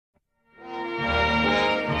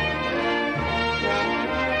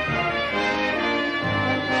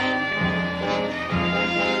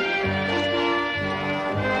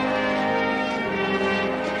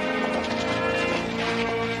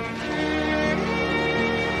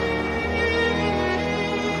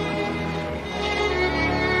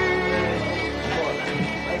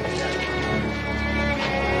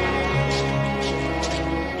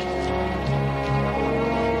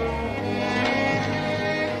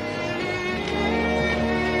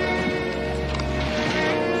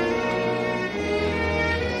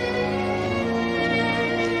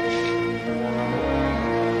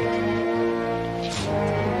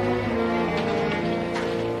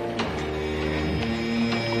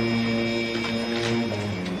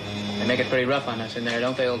make it pretty rough on us in there,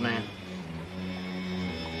 don't they, old man?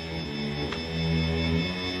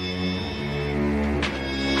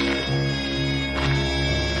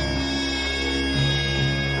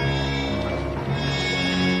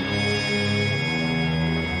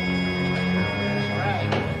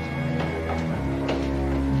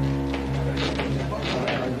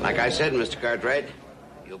 Like I said, Mr. Cartwright,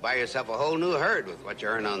 you'll buy yourself a whole new herd with what you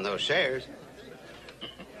earn on those shares.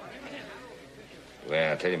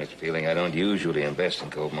 Well, I'll tell you, Mr. Fielding, I don't usually invest in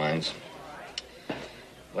gold mines.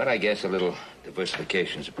 But I guess a little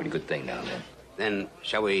diversification is a pretty good thing now and then. Then,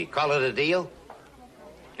 shall we call it a deal?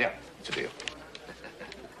 Yeah, it's a deal.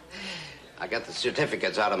 I got the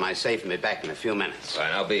certificates out of my safe and be back in a few minutes.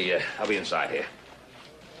 Fine, I'll be inside here.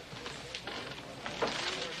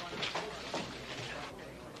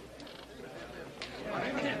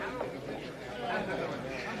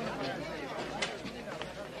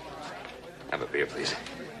 Have a beer, please.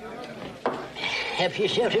 Help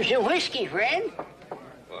yourself to some whiskey, friend.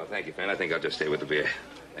 Well, thank you, friend. I think I'll just stay with the beer.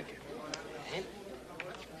 Thank you.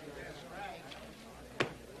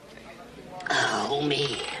 Oh,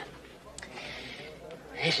 me.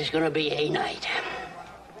 This is gonna be a night.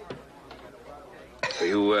 Are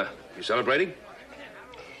you celebrating?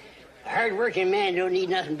 A hard-working man don't need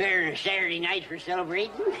nothing better than a Saturday night for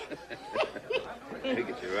celebrating. I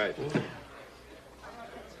think you're right.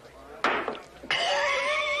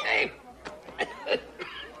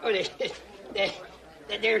 Oh,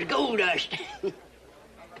 there's gold dust.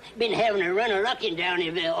 Been having a run of luck in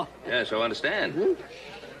Downeyville. Yeah, so I understand.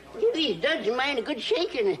 Give these duds of mine a good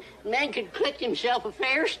shaking, a man could collect himself a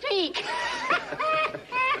fair steak.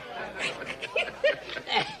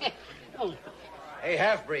 Hey,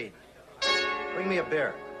 half-breed, bring me a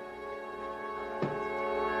beer.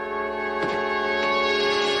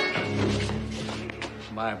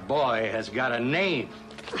 My boy has got a name.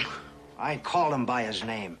 I call him by his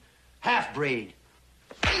name. Half-breed.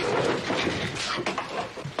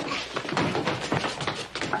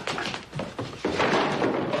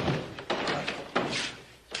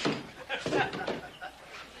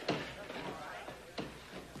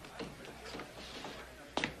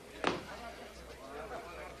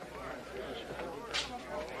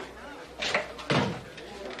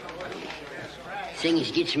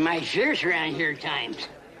 Things gets my shirts around here at times.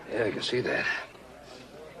 Yeah, I can see that.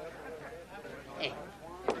 Hey,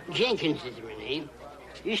 Jenkins is my name.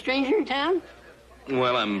 You a stranger in town?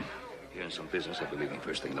 Well, I'm here in some business. I'll be leaving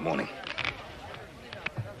first thing in the morning.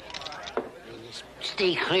 Just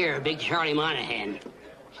stay clear of Big Charlie Monahan.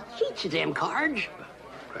 He cheats at them cards.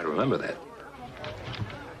 I remember that.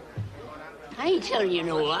 I ain't telling you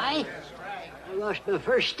no lie. I lost my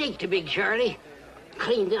first stake to Big Charlie.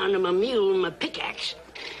 Cleaned down to my mule and my pickaxe.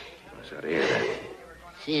 I'm sorry to hear that.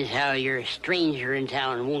 Seeing how you're a stranger in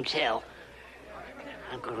town and won't tell,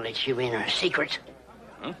 I'm gonna let you in on a secret.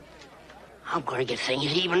 Huh? I'm gonna get things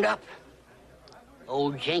evened up.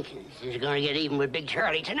 Old Jenkins is gonna get even with Big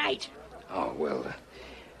Charlie tonight. Oh, well,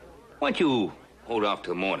 why don't you hold off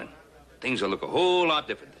till morning? Things will look a whole lot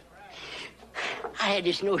different. I had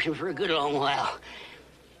this notion for a good long while.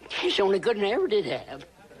 It's the only good one I ever did have.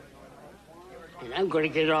 And I'm going to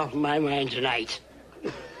get it off my mind tonight.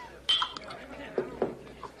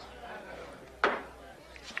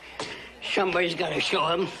 Somebody's got to show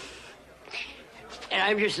him. And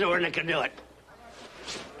I'm just the one that can do it.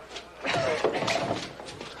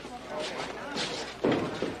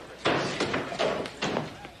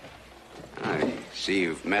 I see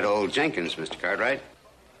you've met old Jenkins, Mr. Cartwright.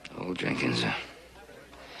 Old Jenkins.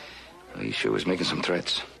 Well, he sure was making some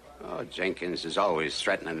threats. Oh, Jenkins is always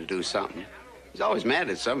threatening to do something. He's always mad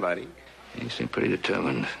at somebody. He seemed pretty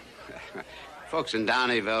determined. Folks in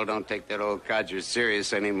Downeyville don't take that old codger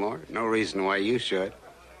serious anymore. No reason why you should.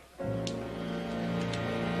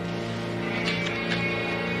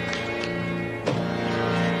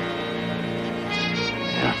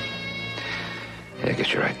 Yeah. Yeah, I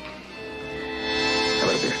guess you're right. How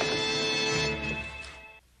about a beer?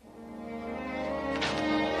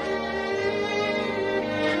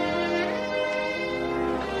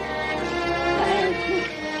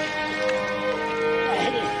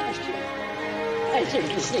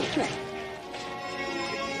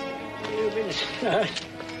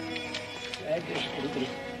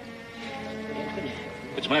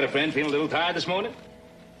 What's the matter, friend? Feeling a little tired this morning?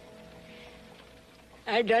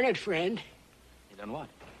 I done it, friend. You done what?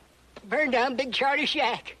 Burned down Big Charlie's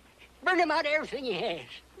shack. Burned him out of everything he has.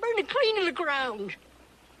 Burned it clean to the ground.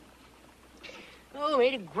 Oh,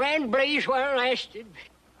 made a grand blaze while it lasted.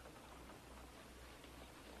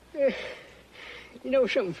 You know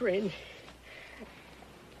something, friend?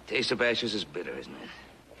 Taste of ashes is bitter, isn't it?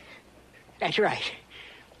 That's right.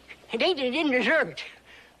 It ain't that he didn't deserve it.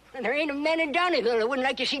 And there ain't a man in Donegal that wouldn't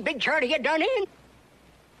like to see Big Charlie get done in.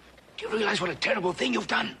 Do you realize what a terrible thing you've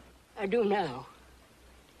done? I do now. Well,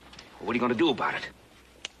 what are you going to do about it?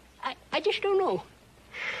 I just don't know.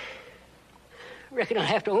 Reckon I'll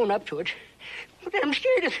have to own up to it. But then I'm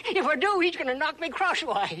scared if I do, he's gonna knock me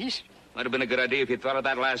crosswise. Might have been a good idea if you'd thought of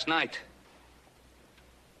that last night.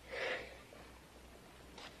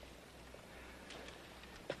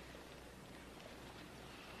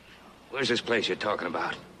 Where's this place you're talking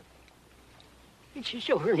about? It's just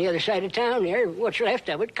over on the other side of town there. What's left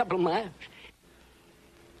of it, a couple of miles.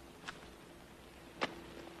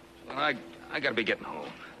 Well, I gotta be getting home.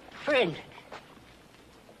 Friend,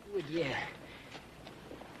 would you...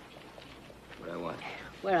 What I want?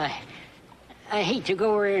 Well, I hate to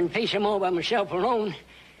go over there and face them all by myself alone.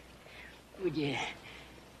 Would you...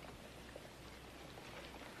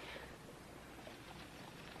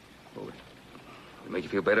 Would it make you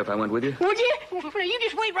feel better if I went with you? Would you? Well, you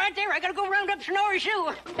just wait right there. I gotta go round up Snorri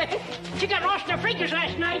Sue. She got lost in the freakers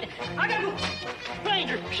last night. I gotta go find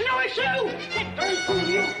her. Snorri Sue! That darn fool,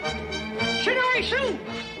 you! Snorri Sue!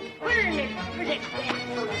 Where is it? Where's it?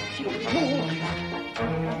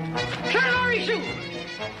 Snorri Sue!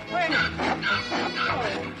 Where is it? Come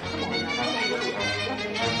on.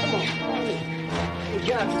 Good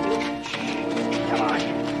job, Sue. Come on.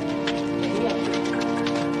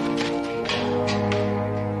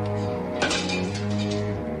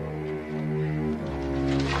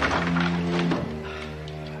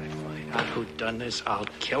 Who done this? I'll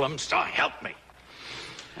kill him, so help me.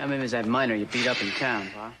 How many was that miner you beat up in town,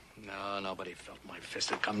 Pa? No, nobody felt my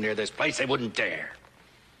fist had come near this place. They wouldn't dare.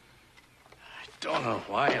 I don't know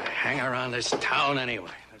why I hang around this town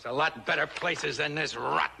anyway. There's a lot better places than this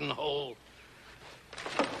rotten hole.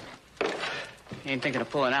 You ain't thinking of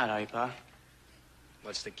pulling out, are you, Pa?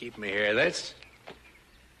 What's to keep me here? This?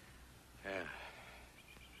 Yeah.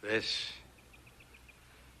 This.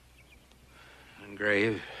 And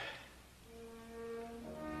grave.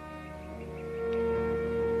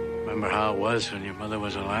 Remember how it was when your mother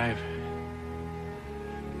was alive?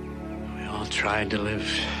 We all tried to live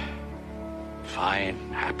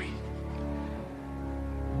fine, happy,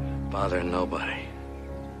 bother nobody.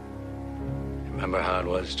 Remember how it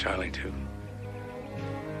was, Charlie, too?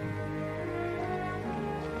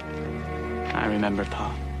 I remember,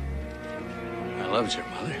 Pa. I loved your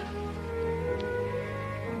mother.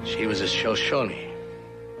 She was a Shoshone.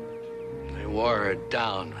 They wore her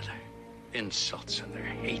down with their insults and their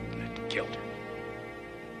hate, and it killed her.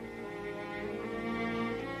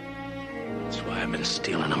 That's why I've been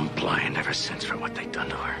stealing them blind ever since for what they've done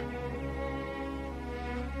to her.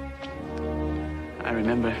 I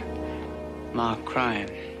remember Ma crying.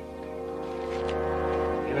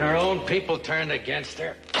 Even her own people turned against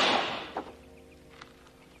her.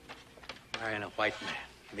 Marrying a white man,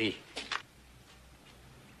 me.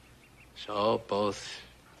 So both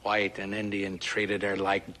white and Indian treated her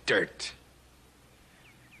like dirt.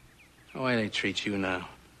 Why they treat you now?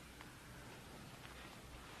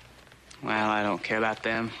 Well, I don't care about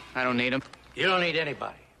them. I don't need them. You don't need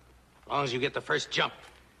anybody, as long as you get the first jump.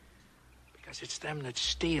 Because it's them that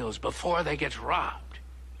steals before they get robbed,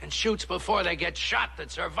 and shoots before they get shot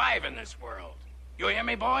that survive in this world. You hear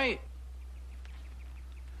me, boy?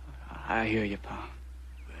 I hear you, Pa.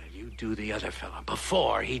 Well, you do the other fella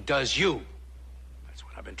before he does you. That's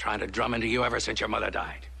what I've been trying to drum into you ever since your mother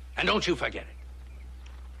died. And don't you forget it.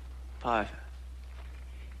 Pa,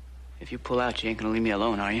 if you pull out, you ain't gonna leave me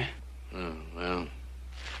alone, are you? Oh, well.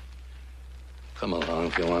 Come along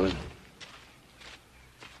if you want it.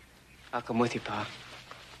 I'll come with you, Pa.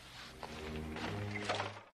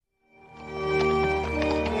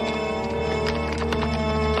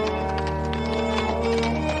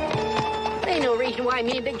 There ain't no reason why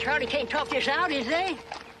me and Big Charlie can't talk this out, is there?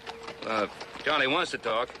 Charlie wants to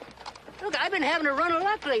talk. Look, I've been having a run of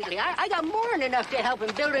luck lately. I got more than enough to help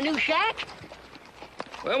him build a new shack.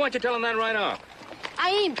 Well, why don't you tell him that right off?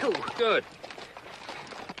 I aim to. Good.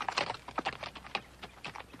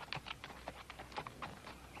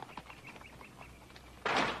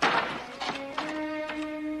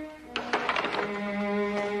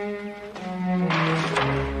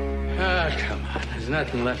 Ah, come on. There's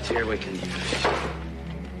nothing left here we can use.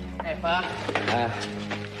 Hey, Pa.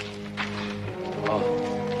 Oh.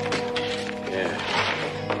 Yeah.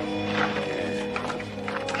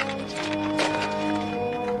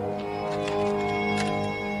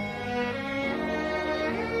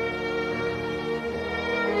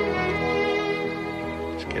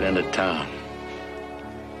 Let's get into town.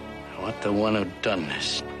 I want the one who done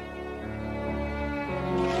this.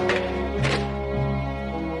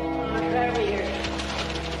 I'll try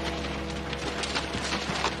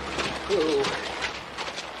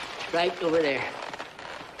Right over there.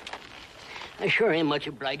 I sure am much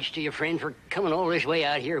obliged to you, friend, for coming all this way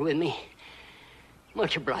out here with me.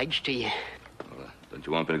 Much obliged to you. Well, don't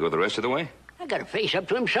you want me to go the rest of the way? I gotta face up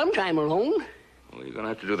to him sometime alone. Well, you're gonna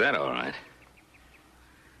have to do that, all right.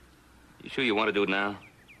 You sure you want to do it now?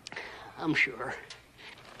 I'm sure.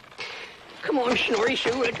 Come on, Snorri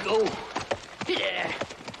Sue, let's go. Yeah.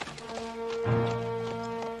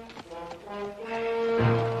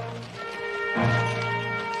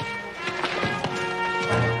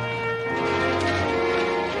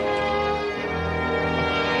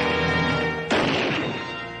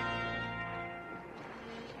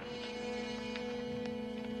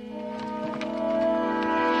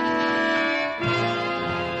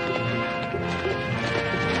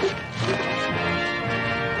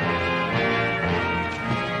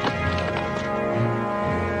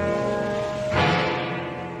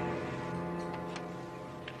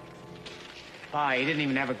 Pa, he didn't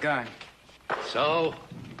even have a gun. So,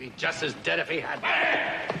 he'd be just as dead if he had.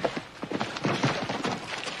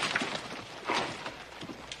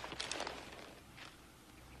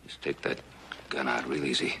 Just take that gun out real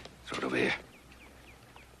easy. Throw it over here.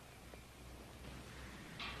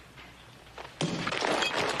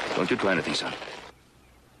 Don't you try anything, son.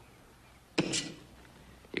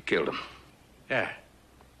 You killed him. Yeah,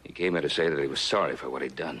 He came here to say that he was sorry for what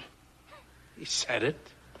he'd done. he said it.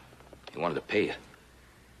 He wanted to pay you.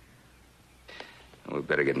 We'd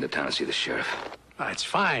better get into town and see the sheriff. Oh, it's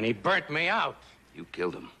fine. He burnt me out. You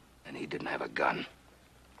killed him, and he didn't have a gun.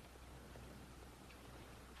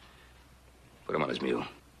 Put him on his mule.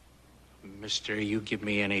 Mister, you give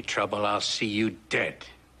me any trouble, I'll see you dead.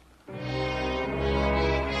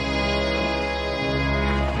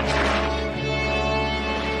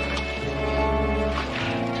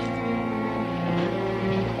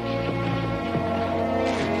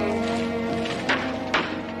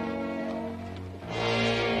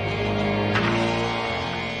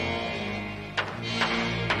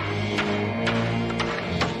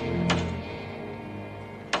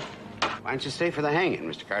 Why don't you stay for the hanging,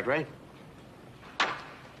 Mr. Cartwright?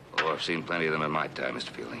 Oh, I've seen plenty of them in my time, Mr.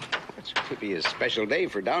 Fielding. It could be a special day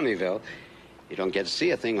for Downeyville. You don't get to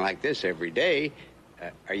see a thing like this every day.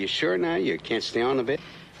 Are you sure now you can't stay on a bit?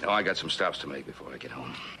 No, I got some stops to make before I get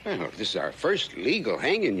home. Well, this is our first legal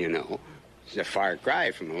hanging, you know. It's a far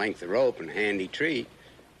cry from a length of rope and a handy tree.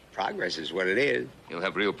 Progress is what it is. You'll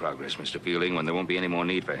have real progress, Mr. Fielding, when there won't be any more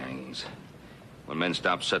need for hangings. When men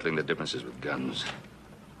stop settling the differences with guns.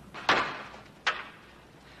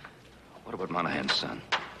 What about Monahan's son?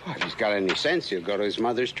 Well, if he's got any sense, he'll go to his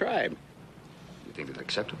mother's tribe. You think they'd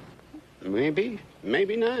accept him? Maybe,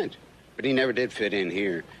 maybe not. But he never did fit in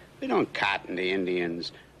here. We don't cotton to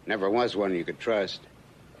Indians. Never was one you could trust.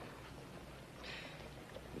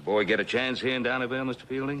 The boy get a chance here in Downeyville, Mr.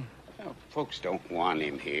 Fielding? Well, folks don't want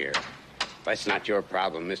him here. That's not your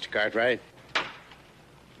problem, Mr. Cartwright.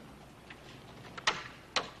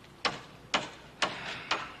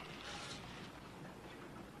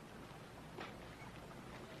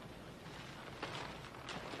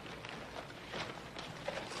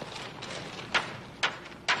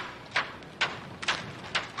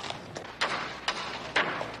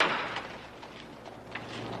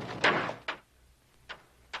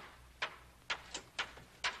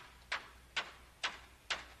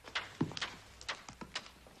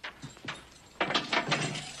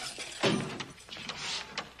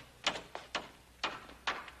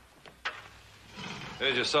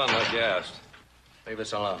 Here's your son, like you asked. Leave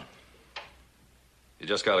us alone. You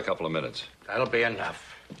just got a couple of minutes. That'll be enough.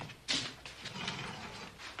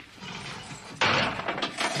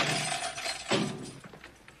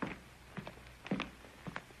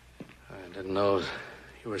 I didn't know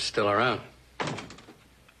you were still around.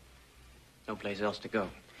 No place else to go.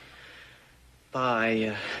 Pa,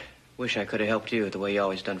 I wish I could have helped you the way you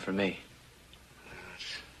always done for me.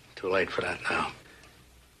 It's too late for that now.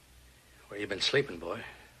 Where you been sleeping, boy?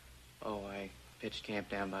 Oh, I pitched camp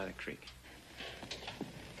down by the creek.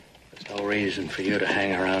 There's no reason for you to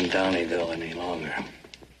hang around Downeyville any longer. I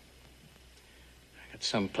got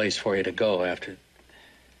some place for you to go after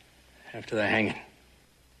the hanging.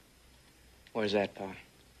 Where's that, Pa?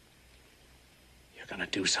 You're gonna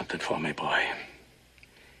do something for me, boy.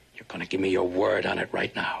 You're gonna give me your word on it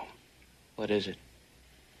right now. What is it?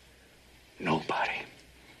 Nobody'd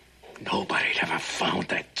ever found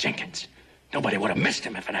that Jenkins. Nobody would have missed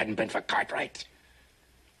him if it hadn't been for Cartwright.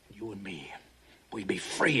 You and me, we'd be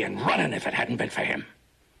free and running if it hadn't been for him.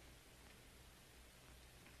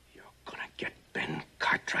 You're gonna get Ben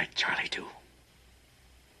Cartwright, Charlie, too.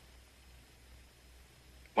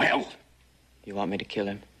 Well? You want me to kill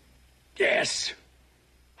him? Yes.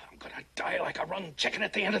 I'm gonna die like a run chicken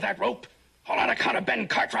at the end of that rope, all on account of Ben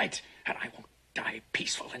Cartwright. And I won't die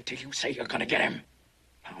peaceful until you say you're gonna get him.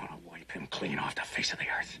 I want to wipe him clean off the face of the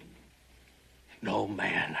earth. No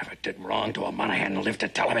man ever did wrong to a Monahan and lived to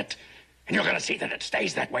tell him it. And you're gonna see that it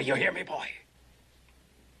stays that way. You hear me, boy?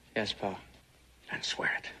 Yes, Pa. And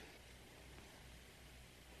swear it.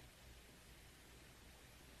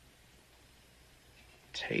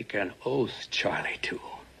 Take an oath, Charlie, too.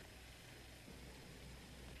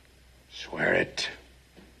 Swear it.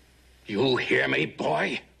 You hear me,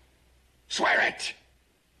 boy? Swear it!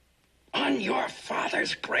 On your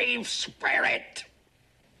father's grave, swear it!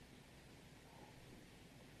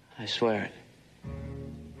 I swear it.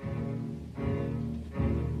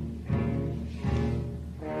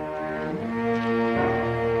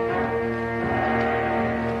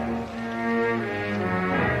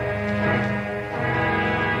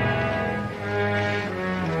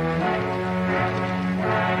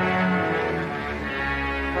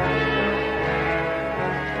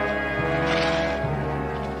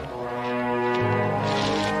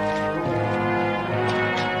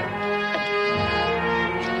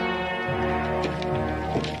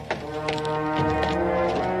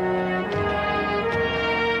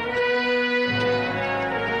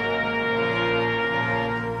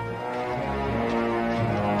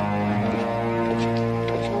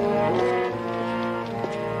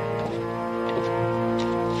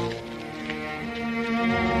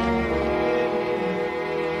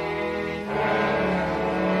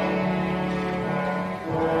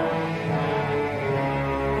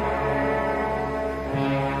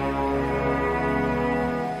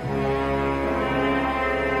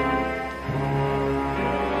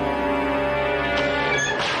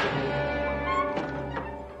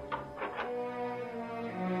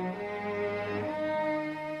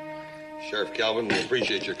 Sheriff Calvin, we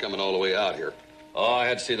appreciate your coming all the way out here. Oh, I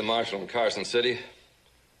had to see the marshal in Carson City.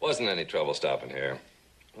 Wasn't any trouble stopping here.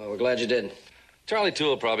 Well, we're glad you did. Charlie Two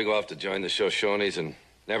will probably go off to join the Shoshones and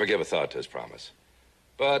never give a thought to his promise.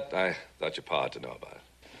 But I thought your pa ought to know about it.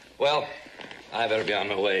 Well, I better be on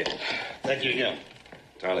my way. Thank you again.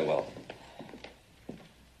 Charlie will.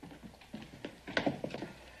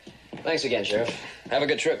 Thanks again, Sheriff. Have a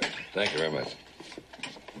good trip. Thank you very much.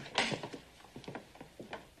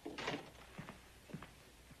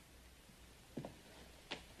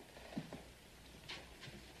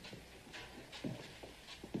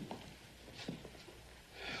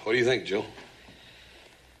 What do you think, Joe?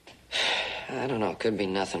 I don't know. Could be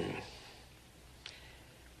nothing.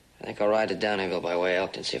 I think I'll ride to Downeyville by way of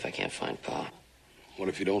Elkton, see if I can't find Pa. What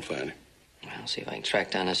if you don't find him? I'll see if I can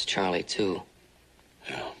track down this Charlie, too.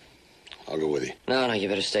 Yeah. I'll go with you. No, you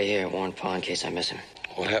better stay here. Warn Pa in case I miss him.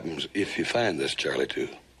 What happens if you find this Charlie too?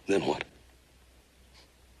 Then what?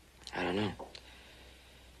 I don't know.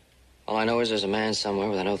 All I know is there's a man somewhere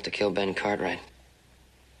with an oath to kill Ben Cartwright.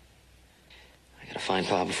 I gotta find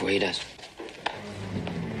Pa before he does.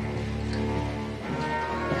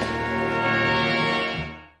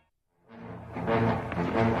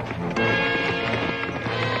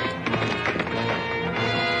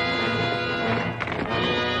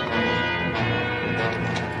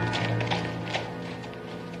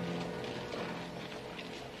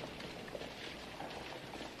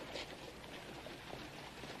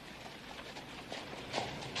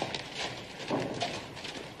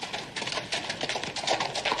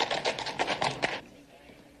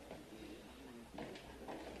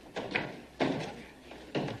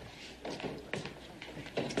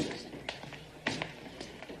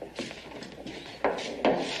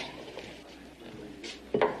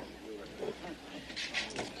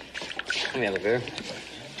 Let me have a beer.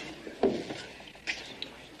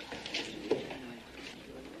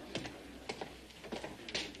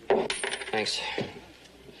 Thanks.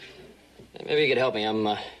 Maybe you could help me.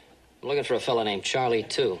 I'm looking for a fella named Charlie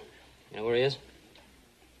Two. You know where he is?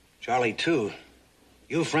 Charlie, too.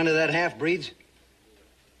 You a friend of that half-breed's?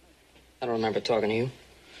 I don't remember talking to you.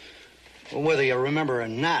 Well, whether you remember or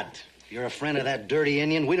not, if you're a friend of that dirty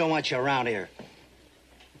Indian, we don't want you around here.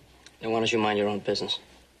 Then why don't you mind your own business?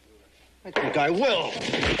 I think I will.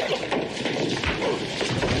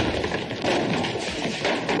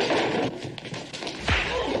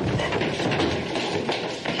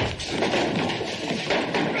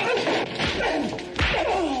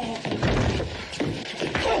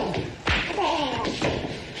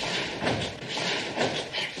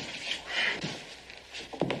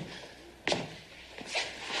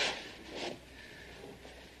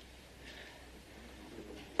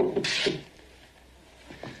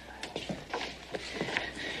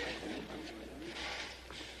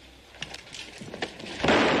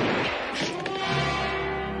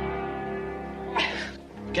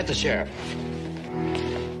 Get the sheriff.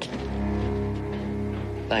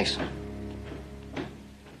 Thanks.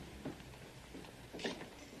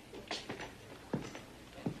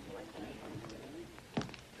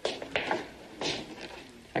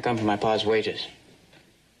 I come for my pa's wages.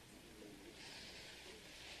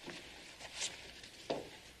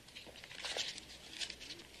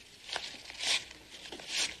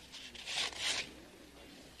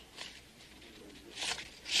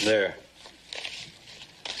 There.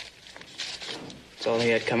 That's all he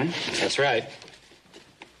had coming? That's right.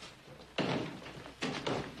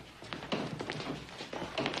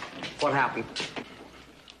 What happened?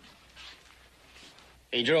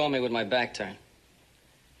 He drew on me with my back turned.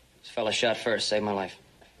 This fella shot first, saved my life.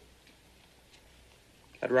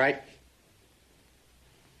 That right?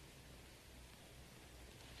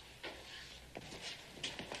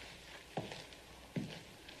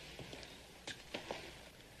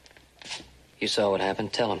 You saw what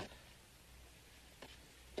happened. Tell him.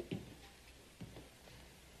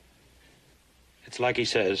 It's like he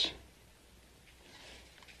says.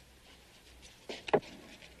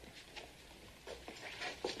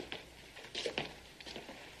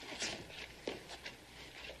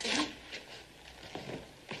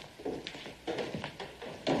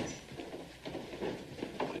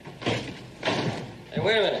 Hey,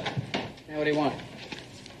 wait a minute. Yeah, what do you want?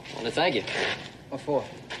 I want to thank you. What for?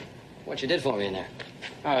 What you did for me in there.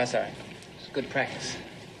 Oh, that's all right. It's good practice.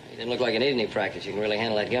 You didn't look like you needed any practice. You can really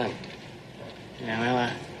handle that gun. Yeah, well, I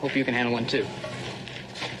hope you can handle one, too.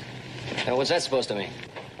 Now, what's that supposed to mean?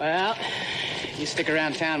 Well, you stick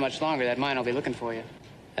around town much longer, that mine will be looking for you.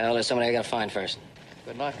 Hell, there's somebody I gotta find first.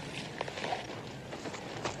 Good luck.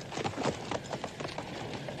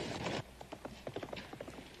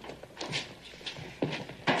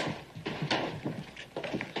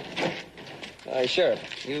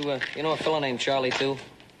 Sheriff, you know a fellow named Charlie, too?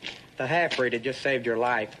 The half-breed had just saved your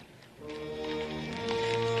life.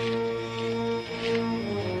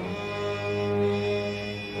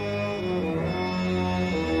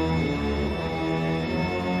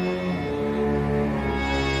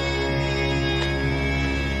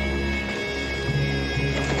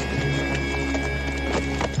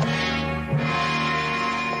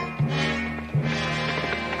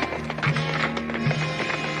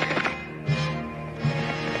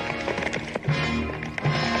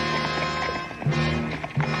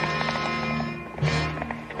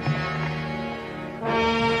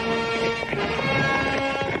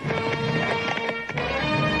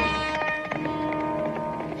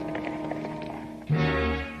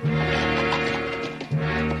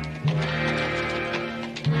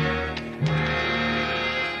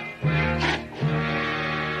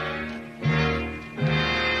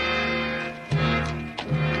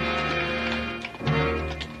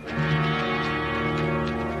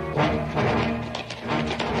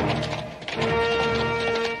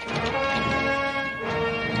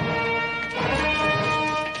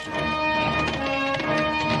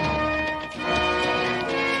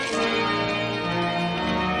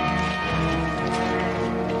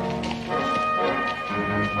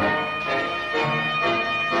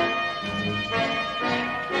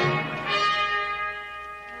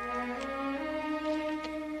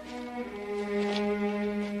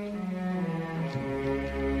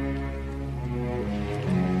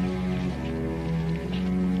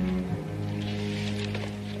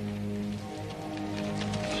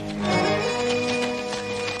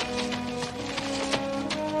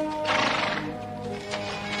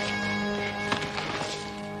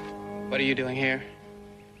 What are you doing here?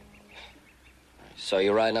 So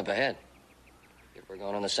you're riding up ahead. If we're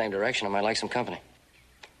going in the same direction, I might like some company.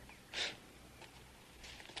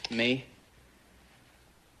 Me?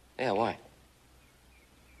 Yeah, why?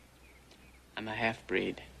 I'm a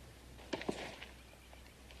half-breed.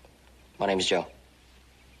 My name's Joe.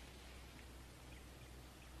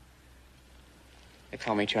 They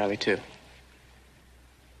call me Charlie, too.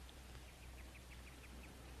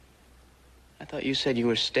 I thought you said you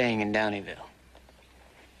were staying in Downeyville.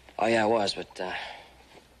 Oh, yeah, I was, but, that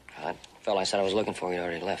fellow I said I was looking for, he'd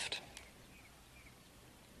already left.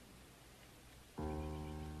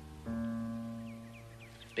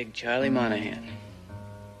 Big Charlie Monahan.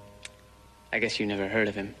 I guess you never heard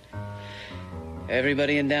of him.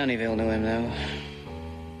 Everybody in Downeyville knew him, though.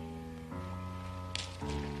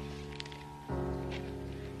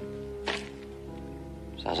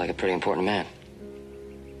 Sounds like a pretty important man.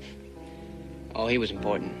 Oh, he was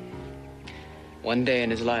important. One day in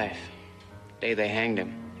his life, the day they hanged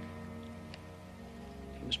him,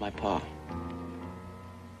 he was my pa.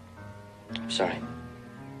 I'm sorry.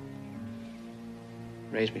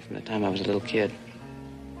 Raised me from the time I was a little kid.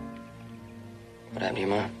 What happened to your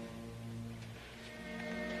mom?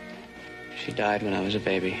 She died when I was a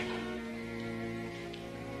baby.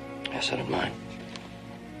 Yeah, so did mine.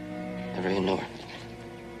 Never even knew her.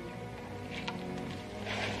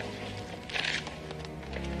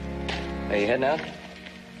 Are you heading out?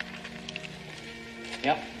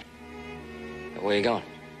 Yep. Where are you going?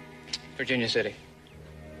 Virginia City.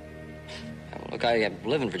 Well, look, I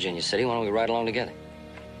live in Virginia City. Why don't we ride along together?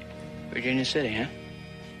 Virginia City, huh?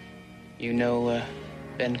 You know,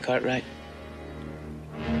 Ben Cartwright?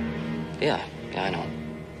 Yeah, I know.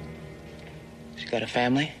 He's got a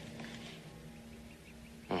family?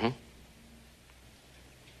 Mm-hmm.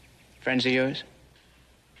 Friends of yours?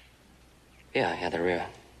 Yeah, they're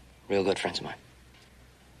real good friends of mine.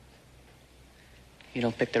 You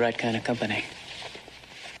don't pick the right kind of company.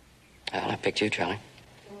 Well, I picked you, Charlie.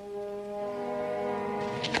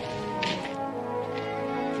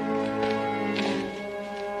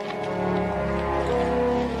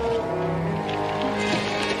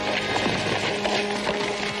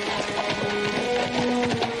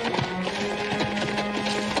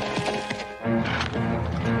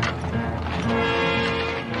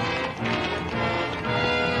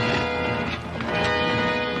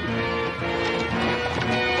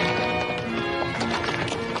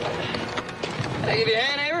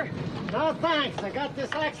 Thanks. I got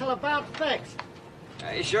this axle about fixed.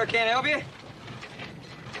 You sure can't help you?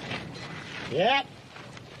 Yep.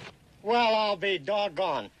 Well, I'll be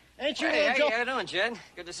doggone. Ain't you Hey, Joe? how you doing, Jed?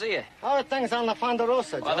 Good to see you. How are things on the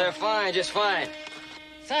Ponderosa, Joe? Well, they're fine, just fine.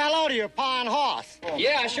 Say hello to your pa and horse.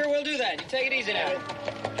 Yeah, I sure will do that. You take it easy now.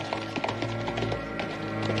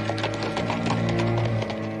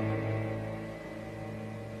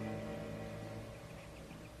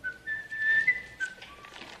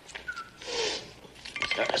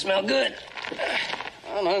 Starting to smell good.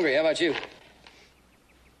 I'm hungry. How about you?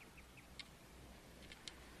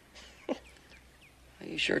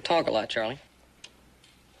 You sure talk a lot, Charlie.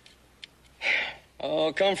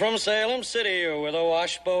 Oh, come from Salem City with a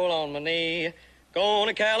washbowl on my knee. Going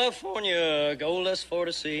to California, goalless for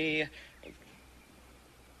to see.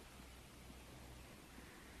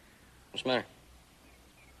 What's the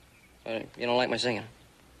matter? You don't like my singing?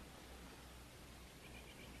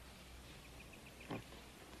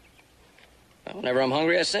 Well, whenever I'm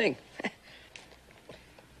hungry, I sing.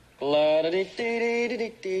 Let's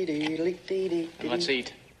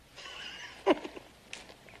eat.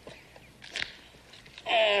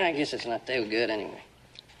 I guess it's not too good anyway.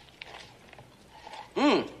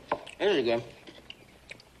 This is good.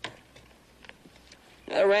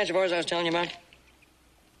 That ranch of ours I was telling you about,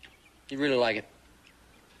 you'd really like it.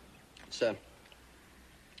 It's the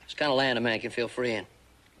kind of land a man can feel free in.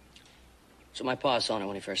 So my pa saw it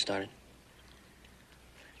when he first started.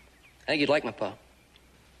 I think you'd like my pa.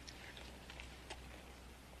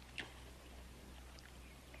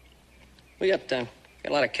 We got a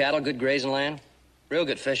lot of cattle, good grazing land, real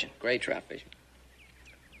good fishing, great trout fishing.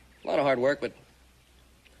 A lot of hard work, but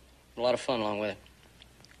a lot of fun along with it.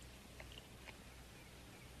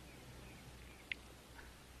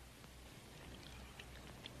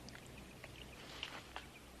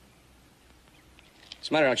 What's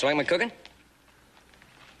the matter? Don't you like my cooking?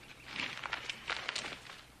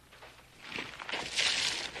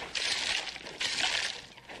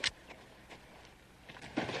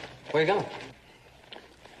 Where you going?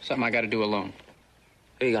 Something I gotta do alone.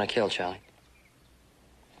 Who are you gonna kill, Charlie?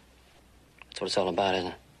 That's what it's all about, isn't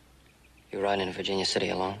it? You're riding into Virginia City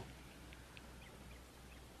alone.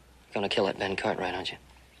 You're gonna kill that Ben Cartwright, aren't you?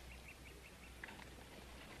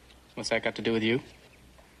 What's that got to do with you?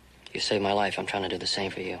 You saved my life. I'm trying to do the same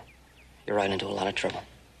for you. You're riding into a lot of trouble.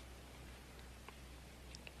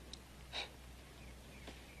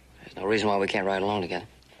 There's no reason why we can't ride along together.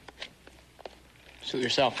 Suit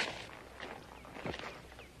yourself.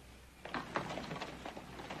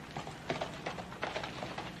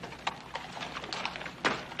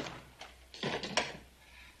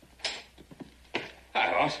 Hi,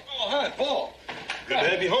 boss. Oh, hi, Paul. Good to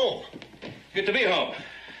have you home. Good to be home.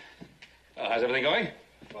 How's everything going?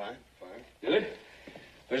 Fine. Good.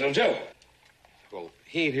 Where's little Joe? Well,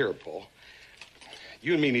 he ain't here, Paul.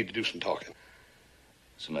 You and me need to do some talking.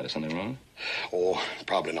 Something wrong? Oh,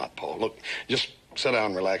 probably not, Paul. Look, just sit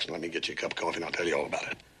down, relax, and let me get you a cup of coffee, and I'll tell you all about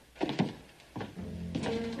it.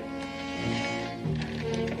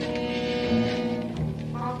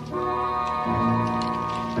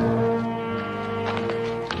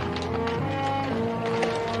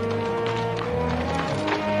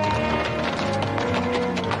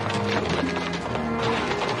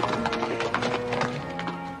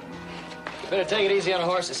 Better take it easy on the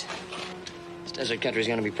horses. This desert country's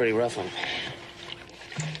gonna be pretty rough on them.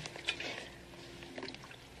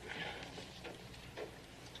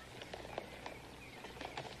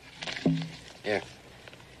 Here.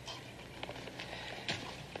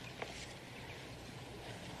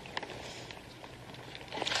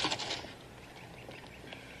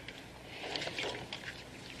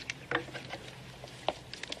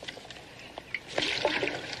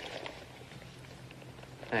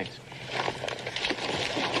 Thanks.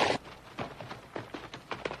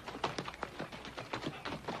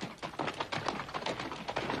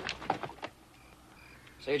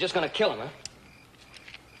 So you're just gonna kill him, huh?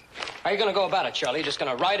 How are you gonna go about it, Charlie? You just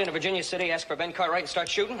gonna ride into Virginia City, ask for Ben Cartwright, and start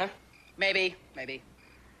shooting, huh? Maybe.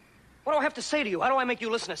 What do I have to say to you? How do I make you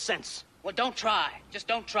listen to sense? Well, don't try. Just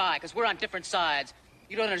don't try, because we're on different sides.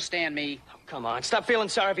 You don't understand me. Oh, come on. Stop feeling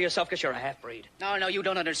sorry for yourself because you're a half-breed. No, you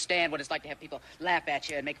don't understand what it's like to have people laugh at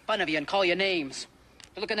you and make fun of you and call you names.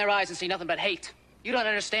 To look in their eyes and see nothing but hate. You don't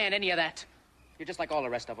understand any of that. You're just like all the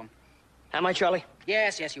rest of them. Am I, Charlie?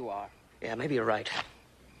 Yes, you are. Yeah, maybe you're right.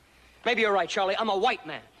 Maybe you're right, Charlie. I'm a white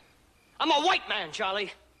man. I'm a white man,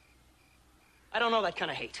 Charlie. I don't know that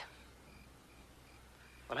kind of hate.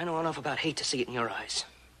 But I know enough about hate to see it in your eyes.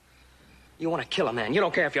 You want to kill a man. You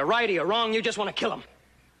don't care if you're right or you're wrong. You just want to kill him.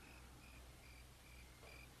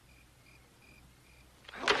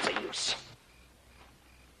 What's the use?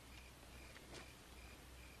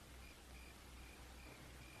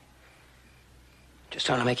 Just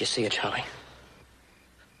trying to make you see it, Charlie.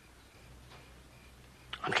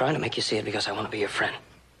 I'm trying to make you see it because I want to be your friend.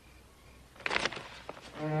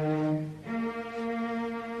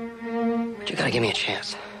 But you gotta give me a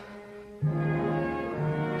chance.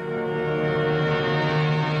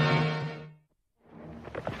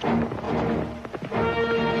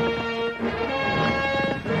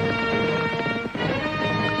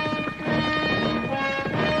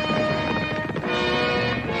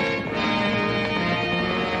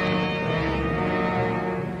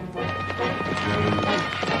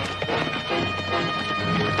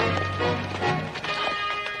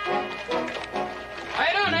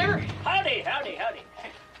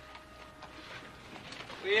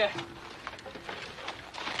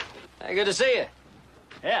 Good to see you.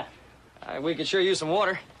 Yeah. We could sure use some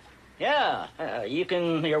water. Yeah.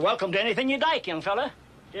 You're welcome to anything you'd like, young fella.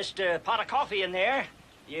 Just a pot of coffee in there.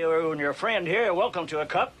 You and your friend here are welcome to a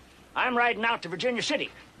cup. I'm riding out to Virginia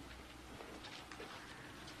City.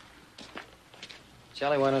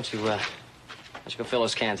 Charlie, why don't you go fill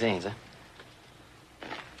those canteens, huh?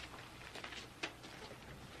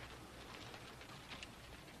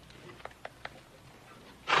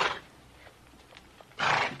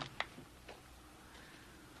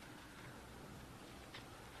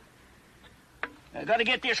 I gotta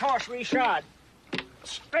get this horse reshod.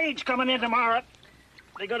 Stage coming in tomorrow.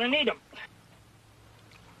 They're gonna need him.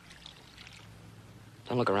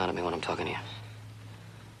 Don't look around at me when I'm talking to you.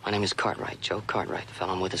 My name is Cartwright, Joe Cartwright. The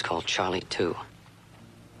fellow I'm with is called Charlie 2.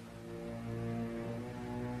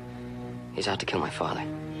 He's out to kill my father.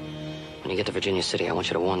 When you get to Virginia City, I want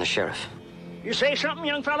you to warn the sheriff. You say something,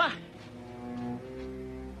 young fella?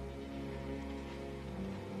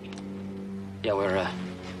 Yeah, we're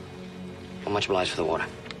much obliged for the water.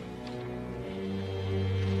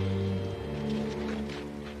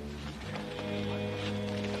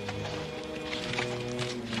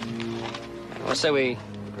 Let's say we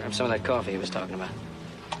grab some of that coffee he was talking about.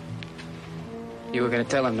 You were going to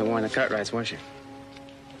tell him to warn the Cartwrights, weren't you?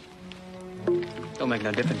 Don't make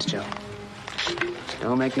no difference, Joe.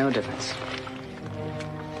 Don't make no difference.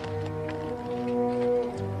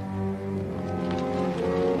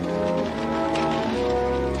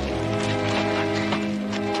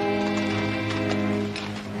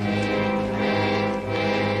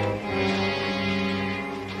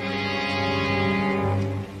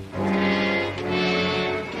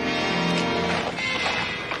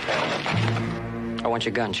 I want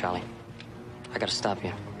your gun, Charlie. I gotta stop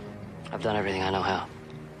you. I've done everything I know how.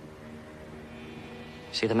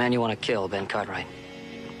 See, the man you want to kill, Ben Cartwright,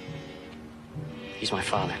 he's my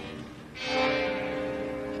father.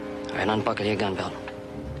 All right, unbuckle your gun belt.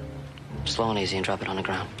 Slow and easy and drop it on the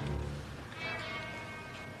ground.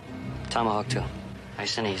 Tomahawk, too.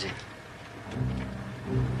 Nice and easy.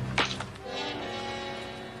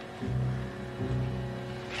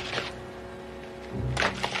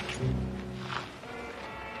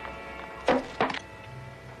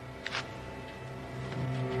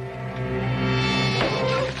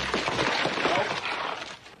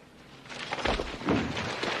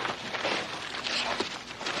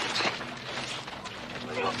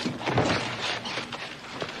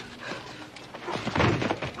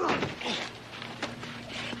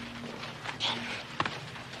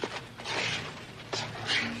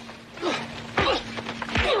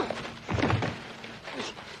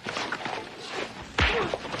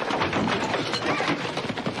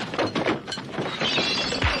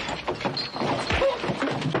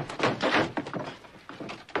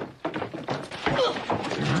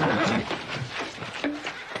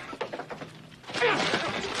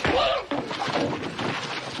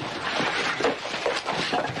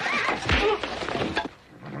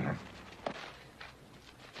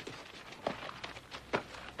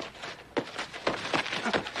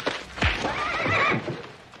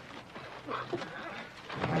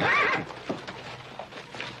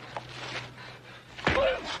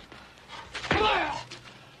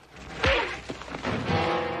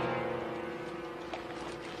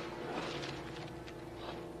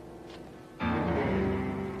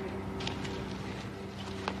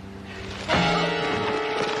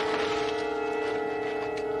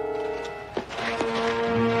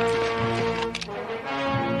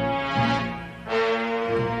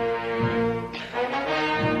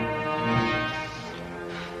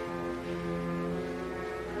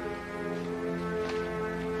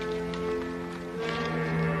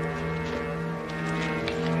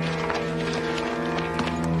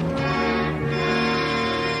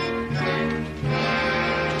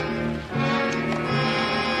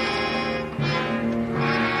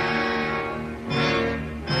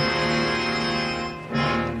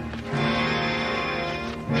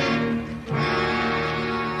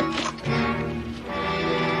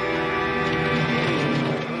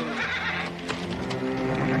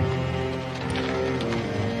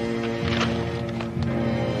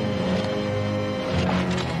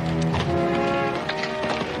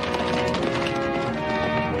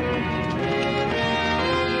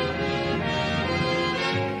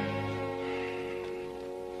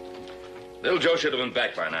 Joe should have been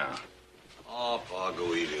back by now. Oh, Pa,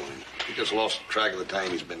 go easy on him. He just lost track of the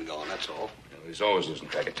time he's been gone, that's all. He's always losing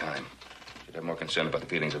track of time. Should have more concern about the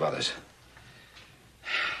feelings of others.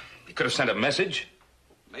 He could have sent a message.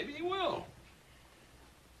 Maybe he will.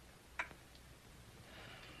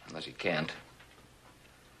 Unless he can't.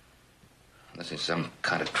 Unless he's some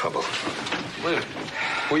kind of trouble. Wait a minute.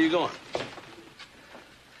 Where you going?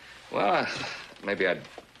 Well, maybe I'd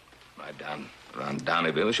ride down around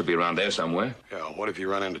Downeyville. He should be around there somewhere. Yeah, what if you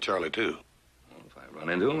run into Charlie, too? Well, if I run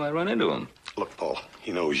into him, I run into him. Look, Paul,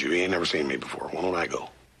 he knows you. He ain't never seen me before. Why don't I go?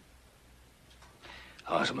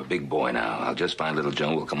 Oh, so I'm a big boy now. I'll just find little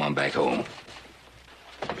Joe. We'll come on back home.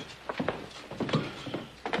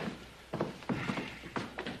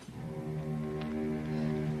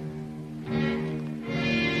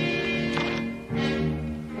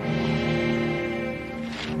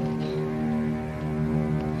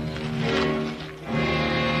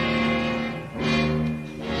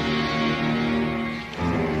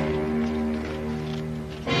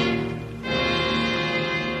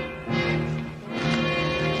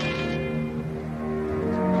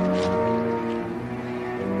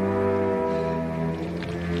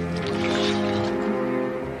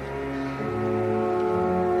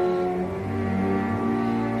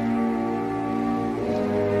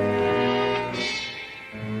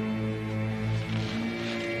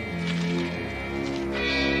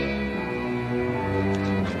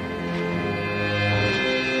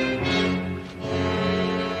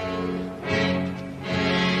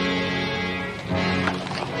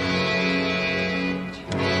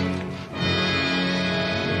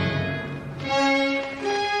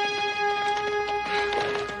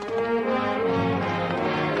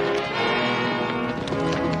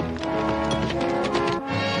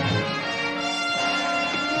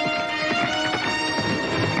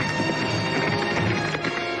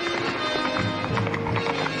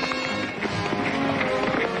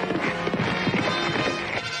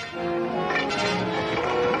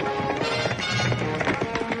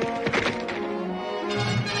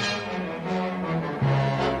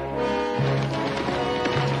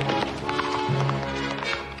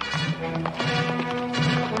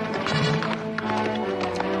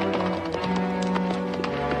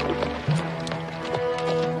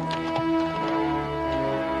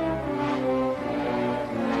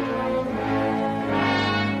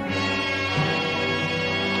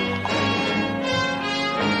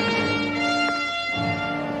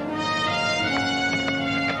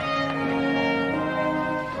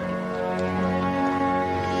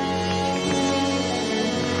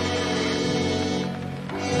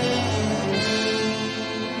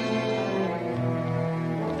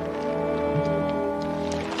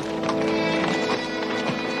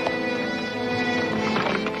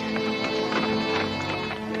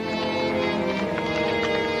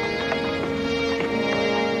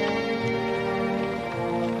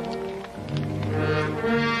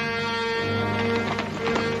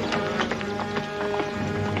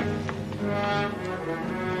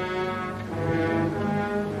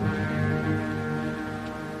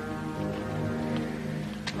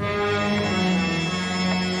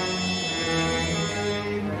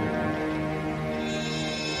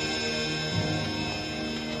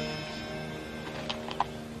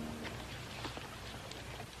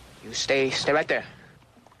 Stay right there.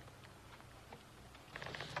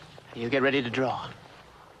 You get ready to draw.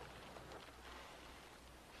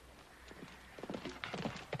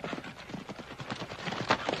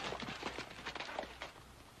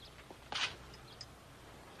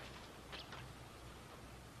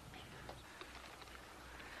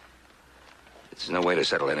 There's no way to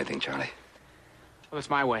settle anything, Charlie. Well, it's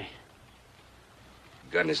my way.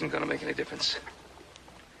 Gun isn't gonna make any difference.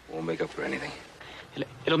 Won't make up for anything.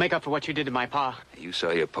 It'll make up for what you did to my pa. You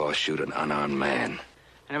saw your pa shoot an unarmed man.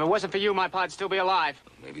 And if it wasn't for you, my pa'd still be alive.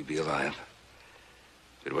 Maybe be alive.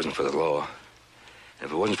 If it wasn't for the law. And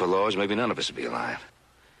if it wasn't for laws, maybe none of us would be alive.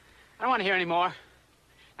 I don't want to hear any more.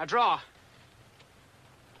 Now draw.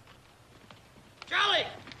 Charlie!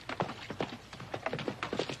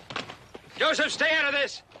 Joseph, stay out of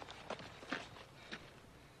this!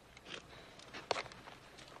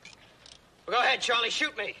 Well, go ahead, Charlie,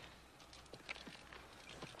 shoot me.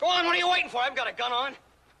 Go on, what are you waiting for? I've got a gun on.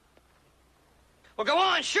 Well, go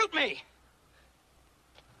on, shoot me!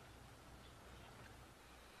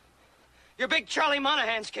 You're big Charlie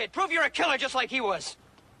Monahan's kid. Prove you're a killer just like he was.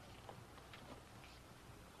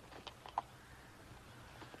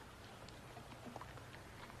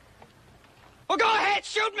 Well, go ahead,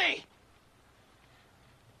 shoot me!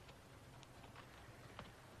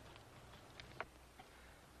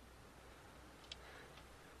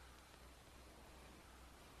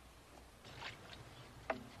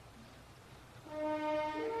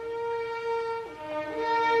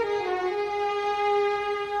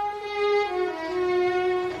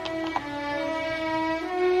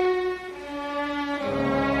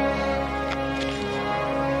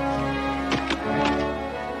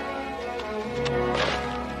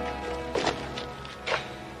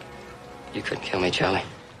 You couldn't kill me, Charlie.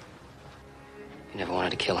 You never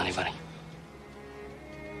wanted to kill anybody.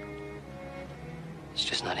 It's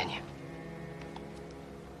just not in you.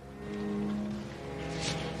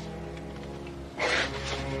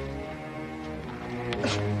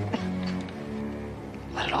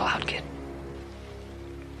 Let it all out, kid.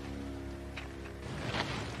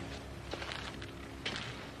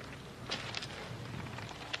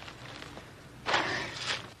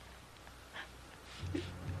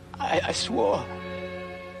 I swore.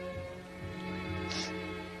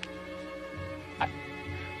 I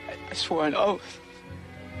swore an oath.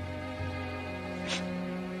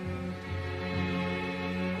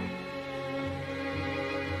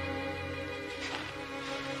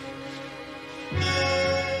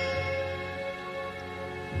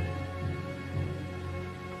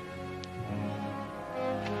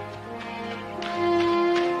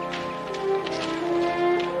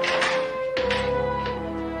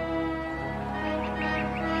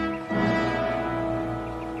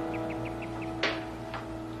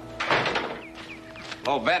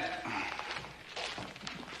 Oh, Bet.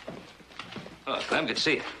 Oh, Clem, good to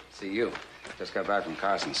see you. See you. Just got back from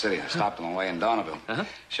Carson City. I stopped on the way in Donneville.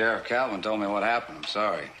 Sheriff Calvin told me what happened. I'm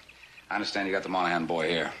sorry. I understand you got the Monahan boy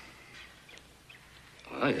here.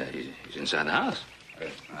 Well, yeah, he's inside the house.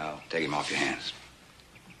 Good. I'll take him off your hands.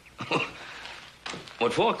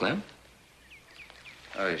 What for, Clem?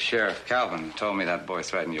 Oh, Sheriff Calvin told me that boy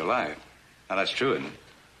threatened your life. Now, that's true, isn't it?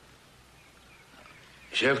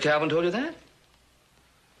 Sheriff Calvin told you that?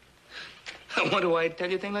 I wonder why he'd tell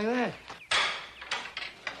you a thing like that.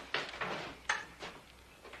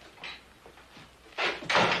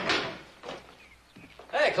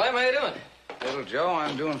 Hey, Clem, how you doing? Little Joe,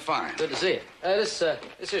 I'm doing fine. Good to see you. This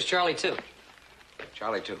is Charlie, too.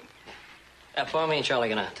 Charlie, too. Paul, me and Charlie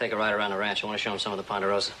gonna take a ride around the ranch. I want to show him some of the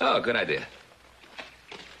Ponderosa. Oh, good idea.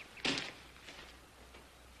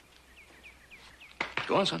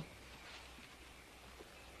 Go on, son.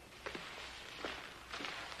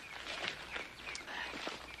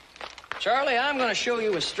 Charlie, I'm gonna show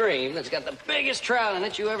you a stream that's got the biggest trout in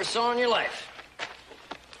it you ever saw in your life.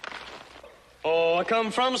 Oh, I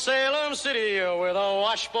come from Salem City with a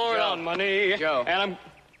washboard on my knee. Joe. And I'm...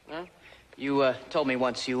 Huh? You told me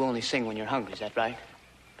once you only sing when you're hungry. Is that right?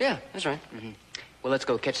 Yeah, that's right. Mm-hmm. Well, let's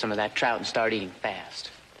go catch some of that trout and start eating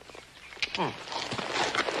fast.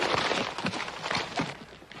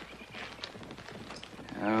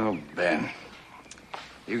 Oh, Ben.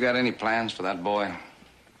 You got any plans for that boy?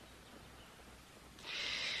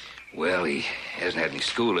 Well, he hasn't had any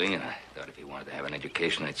schooling, and I thought if he wanted to have an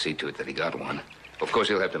education, I'd see to it that he got one. Of course,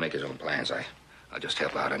 he'll have to make his own plans. I'll just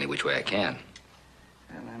help out any which way I can.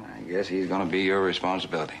 And then I guess he's gonna be your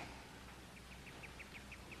responsibility.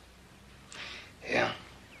 Yeah.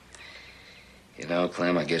 You know,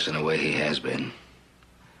 Clem, I guess in a way he has been.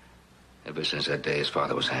 Ever since that day his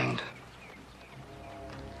father was hanged.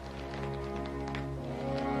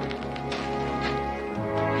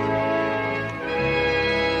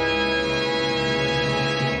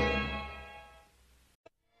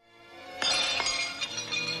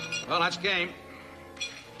 Well, that's game.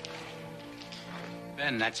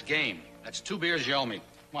 Ben, that's game. That's 2 beers you owe me.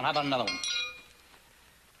 Come on, how about another one?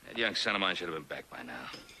 That young son of mine should have been back by now.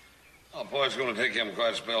 Oh, boy, it's going to take him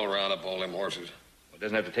quite a spell to round up all them horses. Well, it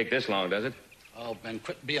doesn't have to take this long, does it? Oh, Ben,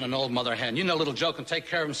 quit being an old mother hen. You know little Joe can take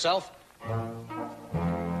care of himself.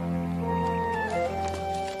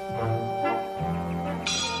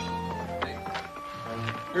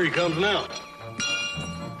 Here he comes now.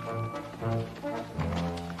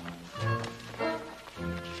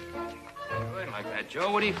 Wait like that,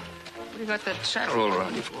 Joe. What do you got that saddle roll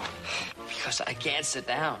around you for? Because I can't sit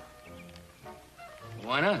down.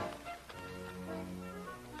 Why not?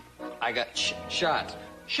 I got shot.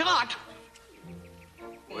 Shot?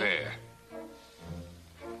 Where?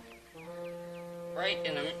 Right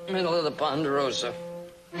in the middle of the Ponderosa.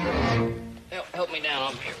 Help me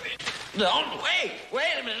down up here. Don't wait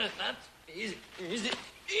a minute. That's easy.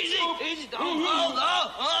 Don't.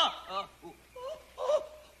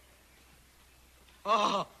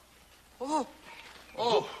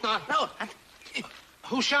 No.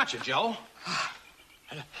 Who shot you, Joe?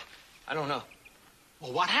 I don't know.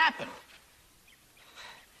 Well, what happened?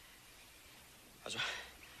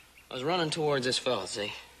 I was running towards this fella,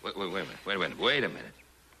 see? Wait a minute.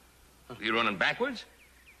 Were you running backwards?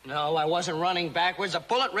 No, I wasn't running backwards. A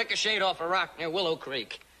bullet ricocheted off a rock near Willow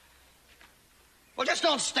Creek. Well, just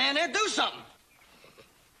don't stand there. Do something.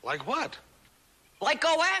 Like what? Like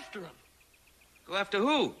go after him. Go after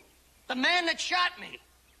who? The man that shot me.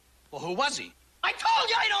 Well, who was he? I told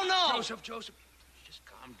you I don't know. Joseph. Just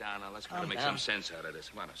calm calm down. Now, let's try to make some sense out of this.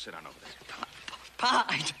 Come on, now, sit down over there. Pa,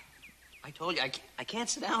 I told you, I can't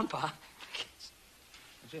sit down, Pa.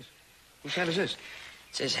 What's this? Whose hat is this?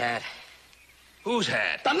 It's his hat. Whose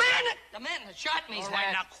hat? The man that shot me's All right,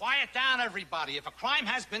 hat. now quiet down, everybody. If a crime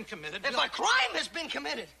has been committed... If a crime has been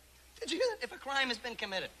committed. Did you hear that? If a crime has been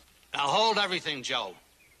committed. Now, hold everything, Joe.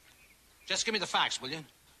 Just give me the facts, will you?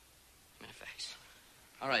 Give me the facts.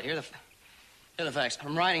 All right, here are the facts.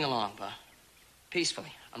 I'm riding along, Pa.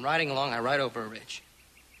 Peacefully. I'm riding along. I ride over a ridge.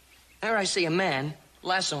 There I see a man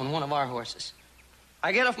lassoing one of our horses.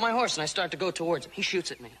 I get off my horse and I start to go towards him. He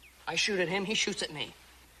shoots at me. I shoot at him. He shoots at me.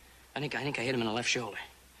 I think I hit him in the left shoulder.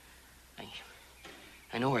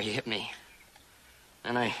 I know where he hit me.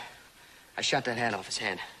 And I shot that hat off his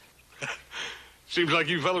head. Seems like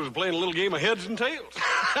you fellas are playing a little game of heads and tails.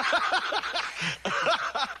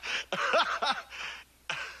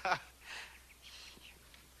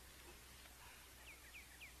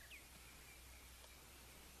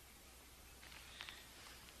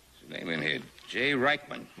 His name in here, J.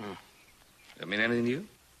 Reichman. Does that mean anything to you?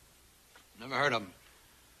 Never heard of him.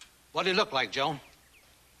 What did he look like, Joe?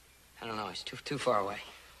 I don't know. He's too far away.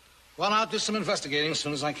 Well, I'll do some investigating as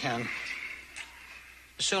soon as I can.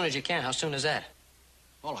 As soon as you can. How soon is that?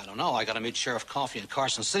 Well, I don't know. I got to meet Sheriff Coffey in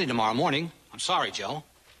Carson City tomorrow morning. I'm sorry, Joe.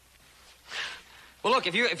 Well, look,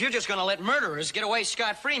 if you're just going to let murderers get away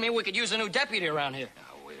scot-free, maybe we could use a new deputy around here.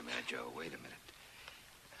 Now, wait a minute, Joe. Wait a minute.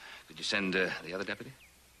 Could you send the other deputy?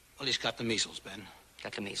 Well, he's got the measles, Ben.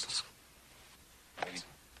 Got the measles.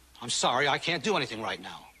 I'm sorry. I can't do anything right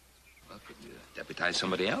now. Well, could you deputize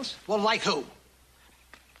somebody else? Well, like who?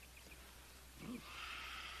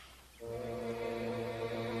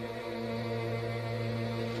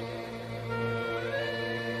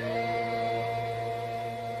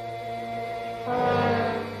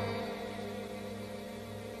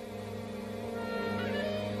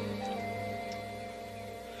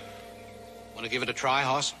 Want to give it a try,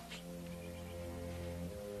 Hoss?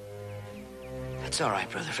 That's all right,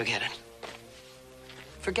 brother. Forget it.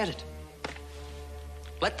 Forget it.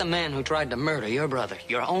 Let the man who tried to murder your brother,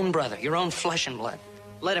 your own flesh and blood,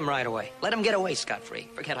 let him ride away. Let him get away scot-free.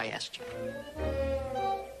 Forget I asked you.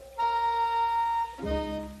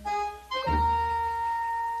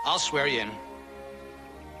 I'll swear you in.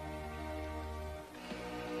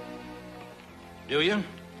 Do you?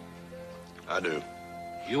 I do.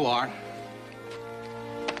 You are.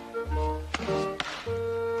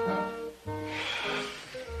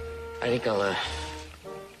 I think I'll,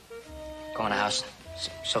 go in the house,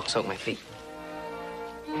 soak my feet.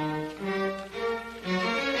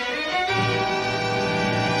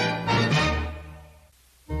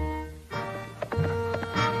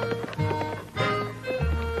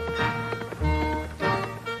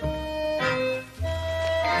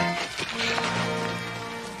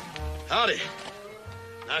 Howdy.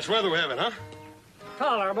 Nice weather we're having, huh?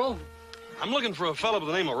 Tolerable. I'm looking for a fellow by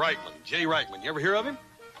the name of Reichman, J. Reichman. You ever hear of him?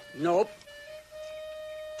 Nope.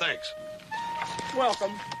 Thanks.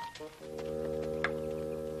 Welcome.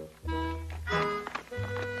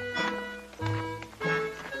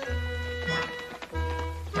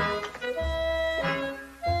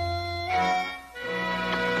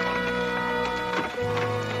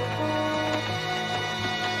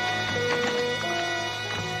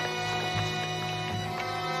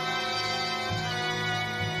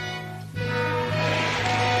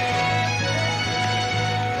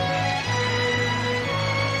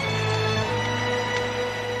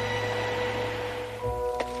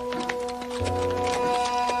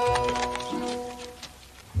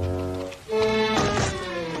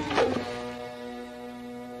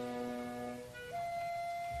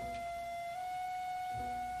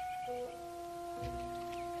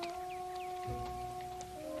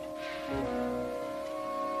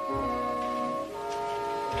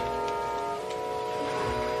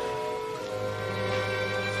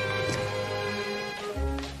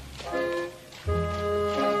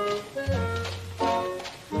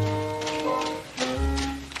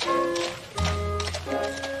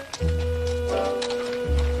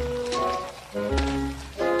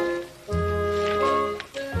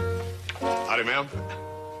 Howdy, ma'am.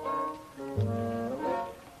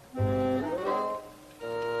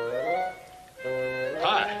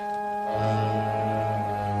 Hi.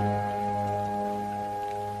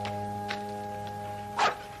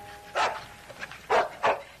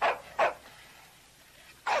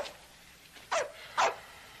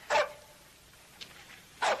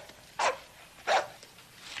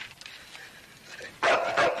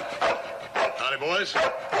 Howdy, boys.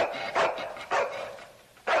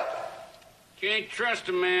 Can't trust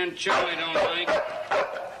a man Charlie don't think.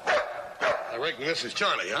 I reckon this is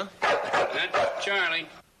Charlie, huh? That's Charlie.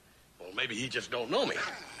 Well, maybe he just don't know me.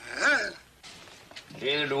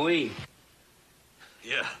 Neither do we.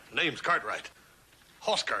 Yeah, name's Cartwright.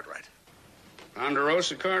 Hoss Cartwright.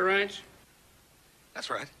 Ponderosa Cartwrights? That's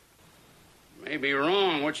right. May be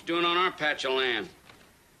wrong. What you doing on our patch of land?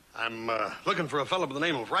 I'm looking for a fellow by the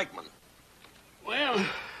name of Reichman. Well,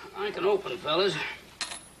 I can open, fellas.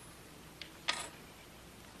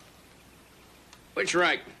 Which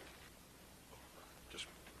Reichman? Just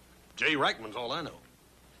Jay Reichman's all I know.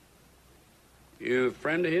 You a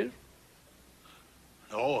friend of his?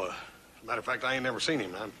 No, as a matter of fact, I ain't never seen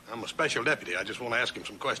him. I'm a special deputy. I just want to ask him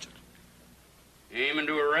some questions. You aiming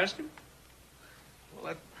to arrest him?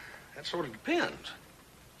 Well, that sort of depends.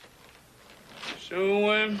 So,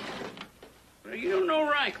 well, you don't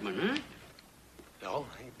know Reichman, huh? No,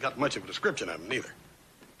 I ain't got much of a description of him, neither.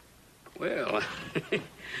 Well,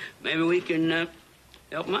 maybe we can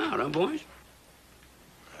help him out, huh, boys?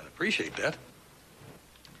 I'd appreciate that.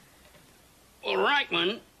 Well,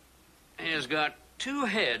 Reichman has got 2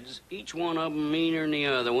 heads, each one of them meaner than the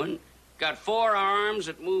other one. Got 4 arms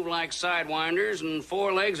that move like sidewinders and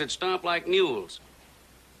 4 legs that stomp like mules.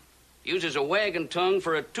 Uses a wagon tongue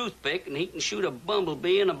for a toothpick, and he can shoot a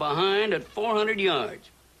bumblebee in the behind at 400 yards.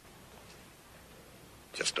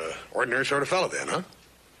 Just a ordinary sort of fellow then, huh?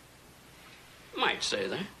 Might say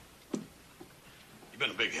that. You've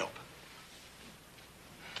been a big help.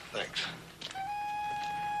 Thanks.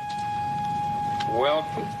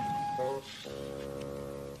 Welcome.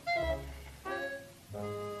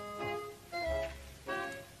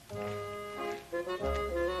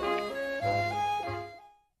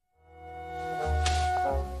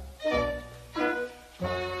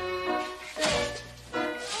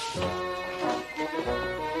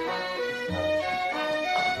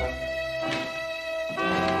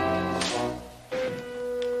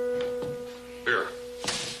 Beer.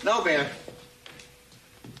 No beer.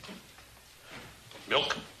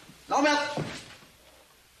 Milk. No milk.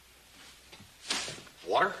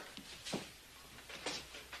 Water.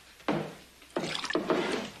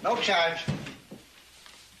 No charge.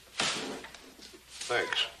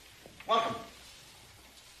 Thanks. Welcome.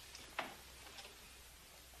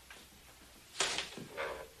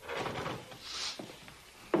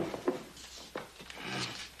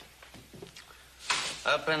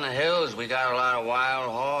 Up in the hills, we got a lot of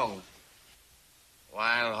wild hogs.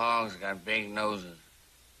 Wild hogs got big noses.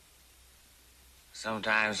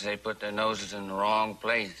 Sometimes they put their noses in the wrong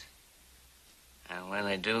place. And when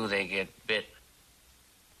they do, they get bit.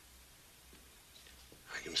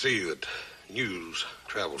 I can see that news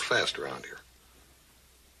travels fast around here.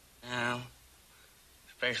 Yeah,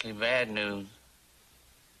 especially bad news.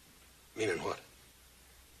 Meaning what?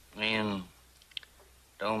 Meaning,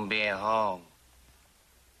 don't be a hog.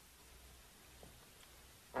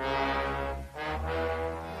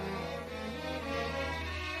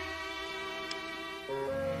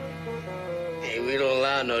 Hey, we don't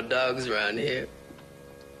allow no dogs around here.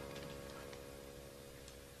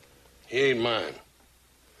 He ain't mine.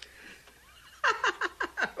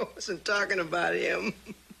 I wasn't talking about him.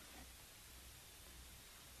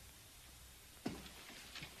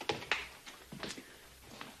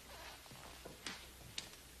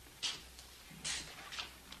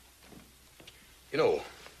 You know,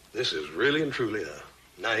 this is really and truly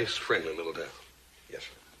a nice, friendly little town. Yes, sir.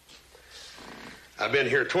 I've been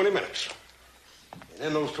here 20 minutes. And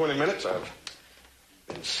in those 20 minutes, I've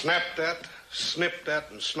been snapped at, snipped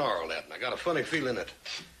at, and snarled at. And I got a funny feeling that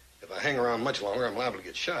if I hang around much longer, I'm liable to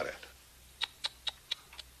get shot at.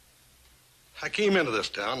 I came into this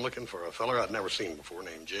town looking for a feller I'd never seen before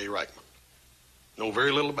named Jay Reichman. Know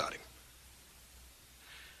very little about him.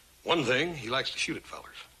 One thing, he likes to shoot at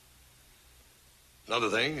fellers. Another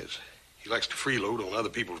thing is he likes to freeload on other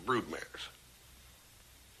people's brood mares.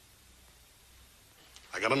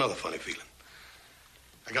 I got another funny feeling.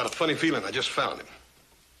 I got a funny feeling I just found him.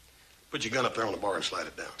 Put your gun up there on the bar and slide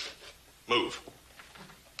it down. Move.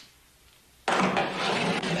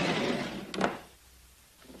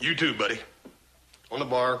 You too, buddy. On the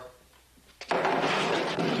bar.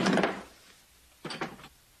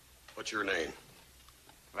 What's your name?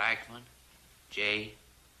 Reichman. J.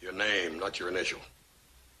 Your name, not your initial.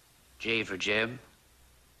 J for Jeb.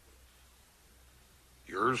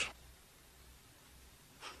 Yours?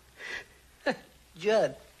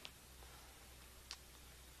 Judd.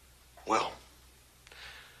 Well,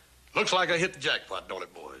 looks like I hit the jackpot, don't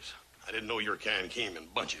it, boys? I didn't know your kind came in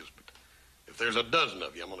bunches, but if there's a dozen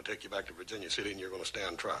of you, I'm going to take you back to Virginia City and you're going to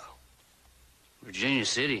stand trial. Virginia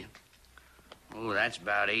City? Oh, that's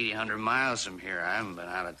about 100 miles from here. I haven't been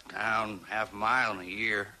out of town half a mile in a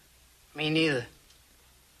year. Me neither.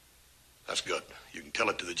 That's good. You can tell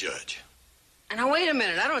it to the judge. And now, wait a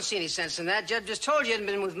minute. I don't see any sense in that. Judge just told you hadn't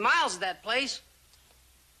been with Miles at that place.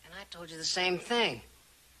 And I told you the same thing.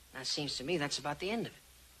 Now, it seems to me that's about the end of it.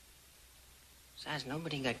 Besides,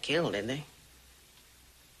 nobody got killed, did they?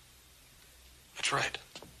 That's right.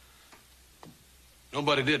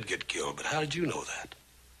 Nobody did get killed, but how did you know that?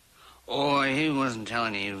 Oh, he wasn't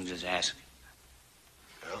telling you. He was just asking.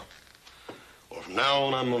 Yeah? Well, from now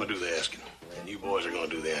on, I'm going to do the asking, and you boys are going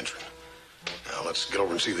to do the answering. Now, let's get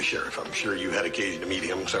over and see the sheriff. I'm sure you had occasion to meet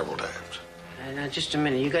him several times. Now, just a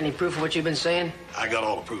minute. You got any proof of what you've been saying? I got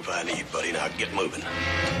all the proof I need, buddy. Now, get moving.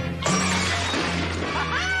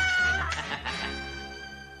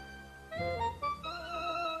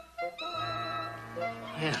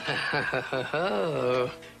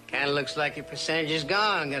 Kind of looks like your percentage is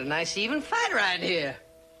gone. Got a nice even fight right here.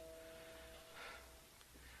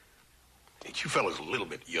 Ain't you fellas a little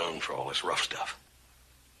bit young for all this rough stuff?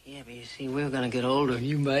 Yeah, but you see, we're gonna get older and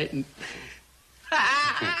you mightn't.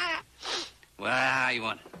 Well, how you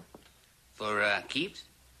want it? For keeps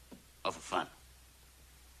or for fun?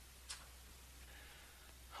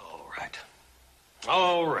 All right.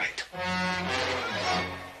 All right.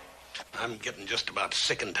 I'm getting just about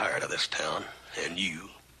sick and tired of this town, and you.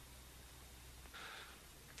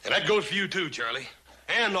 And that goes for you too, Charlie.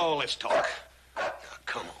 And all this talk. Now,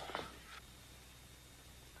 come on.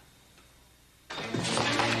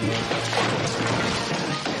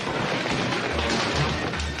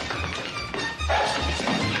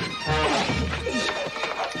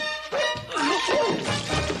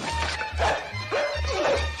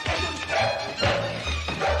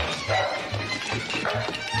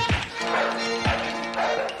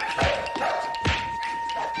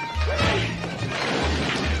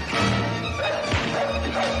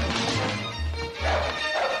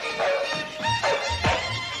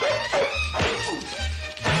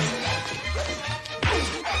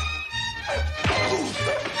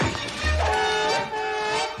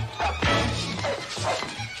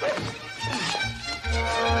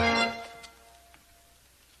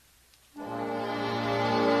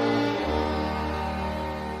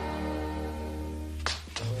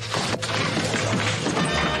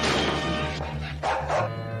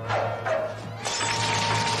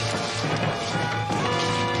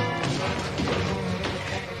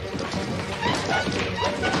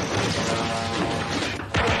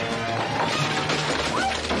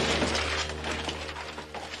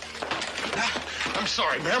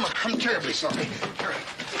 Sorry, ma'am. I'm terribly sorry. Here,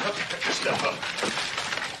 pick your stuff up.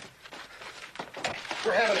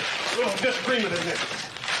 We're having a little disagreement in there.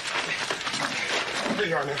 Here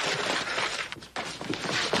you are, ma'am.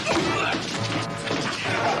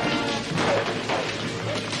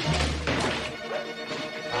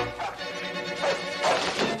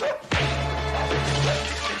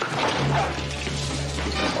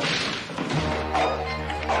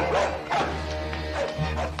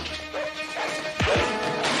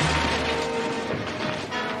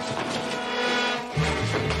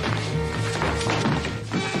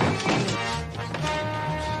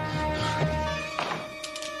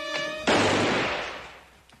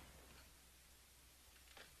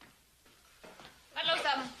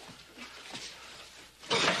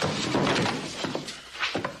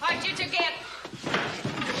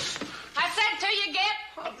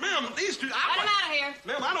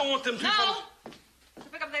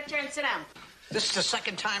 This is the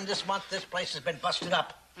second time this month this place has been busted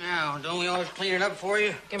up. Now, don't we always clean it up for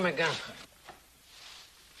you? Give me a gun.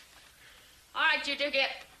 All right, you two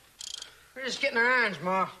get. We're just getting our irons,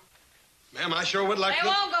 Ma. Ma'am, I sure would like to... They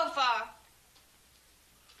won't go far.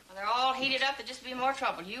 Well, they're all heated up. There'll just be more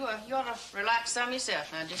trouble. You ought to relax some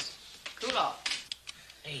yourself. Now, just cool off.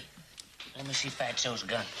 Hey, let me see Fatso's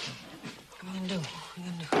gun. What are you gonna do? What are you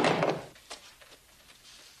gonna do?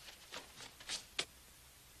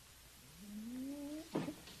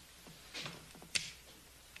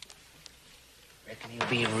 Reckon you'll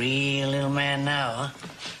be a real little man now, huh?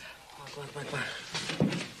 Come on.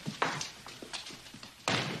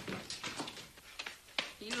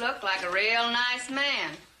 You look like a real nice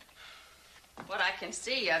man. What I can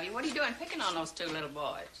see of you. What are you doing picking on those two little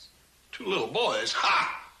boys? Two little boys?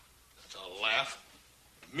 Ha! That's a laugh.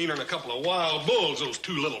 Meaner than a couple of wild bulls, those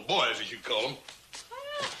two little boys, as you call them.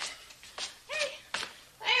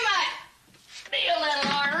 They might be a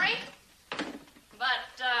little ornery,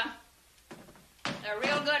 but they're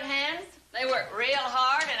real good hands. They work real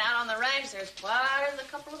hard, and out on the ranch, there's quite a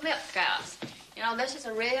couple of milk cows. You know, this is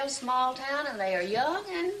a real small town, and they are young,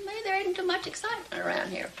 and maybe there isn't too much excitement around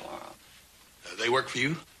here for them. They work for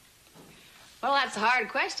you? Well, that's a hard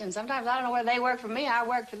question. Sometimes I don't know whether they work for me or I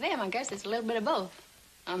work for them. I guess it's a little bit of both.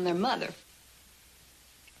 I'm their mother.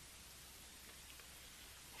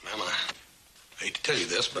 Ma'am, I hate to tell you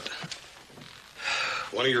this, but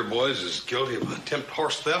one of your boys is guilty of attempted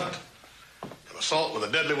horse theft and assault with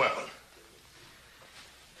a deadly weapon.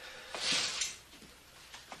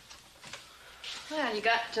 Well, you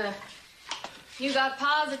got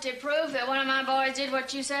positive proof that one of my boys did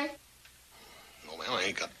what you say? No, ma'am, I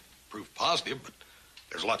ain't got proof positive, but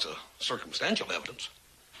there's lots of circumstantial evidence.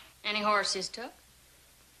 Any horses took?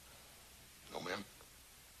 No, ma'am.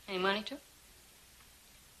 Any money took?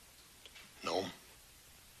 No.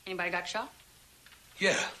 Anybody got shot?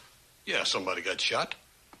 Yeah, somebody got shot.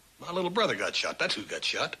 My little brother got shot. That's who got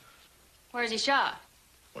shot. Where's he shot?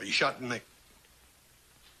 Well, he shot in the...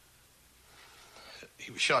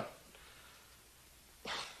 He was shot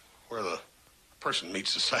where the person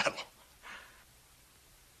meets the saddle.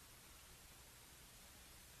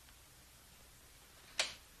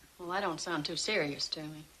 Well, that don't sound too serious to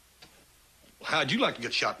me. Well, how'd you like to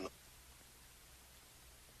get shot in the...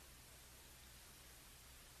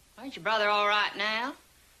 Ain't your brother all right now?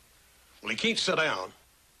 Well, he can't sit down.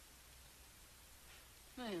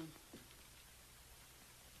 Well,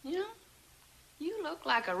 you know, you look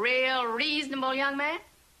like a real reasonable young man.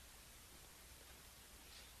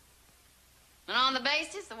 And on the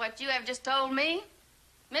basis of what you have just told me,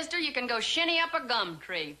 mister, you can go shinny up a gum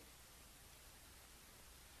tree.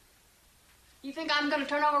 You think I'm going to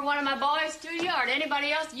turn over one of my boys to you or to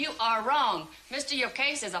anybody else? You are wrong. Mister, your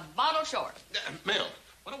case is a bottle short. Ma'am,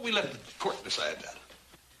 why don't we let the court decide that?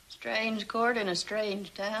 Strange court in a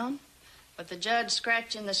strange town. But the judge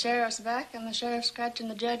scratching the sheriff's back and the sheriff scratching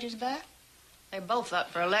the judge's back. They're both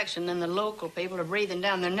up for election and the local people are breathing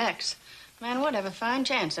down their necks. Man, what have a fine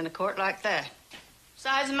chance in a court like that?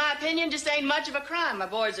 Besides, in my opinion, just ain't much of a crime. My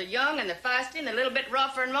boys are young and they're feisty and they're a little bit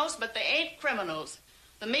rougher than most, but they ain't criminals.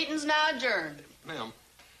 The meeting's now adjourned. Ma'am,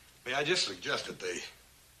 may I just suggest that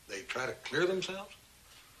they try to clear themselves?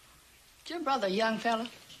 Is your brother a young fella?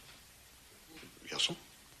 Yes, sir.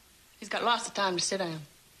 He's got lots of time to sit down.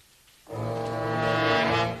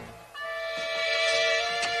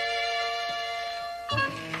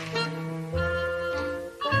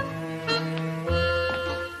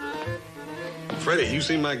 Freddie, you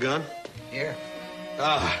seen my gun? Here.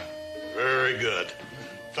 Ah, very good.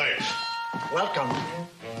 Thanks. Welcome.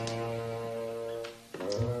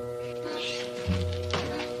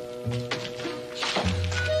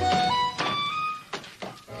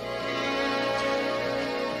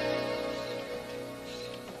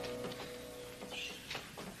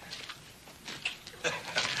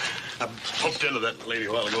 I bumped into that lady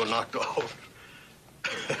a while ago and knocked her over.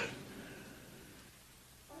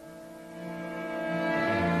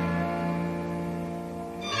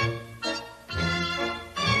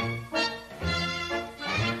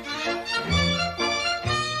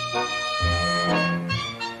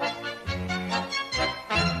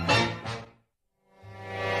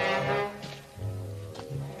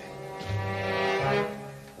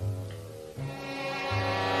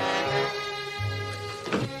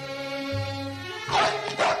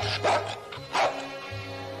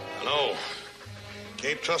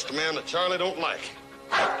 Trust a man that Charlie don't like.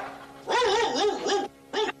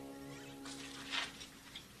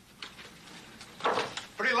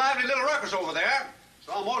 Pretty lively little ruckus over there.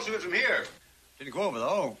 Saw most of it from here. Didn't go over,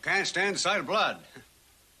 though. Can't stand the sight of blood.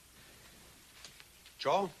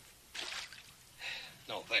 Chaw?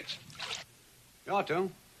 No, thanks. You ought to.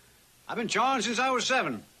 I've been chawing since I was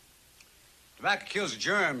 7. Tobacco kills the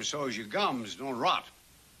germs so as your gums don't rot.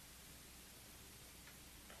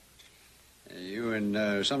 You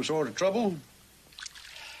in some sort of trouble?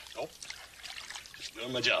 Nope. Just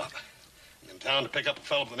doing my job. I'm in town to pick up a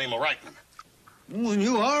fellow by the name of Reichman. Well,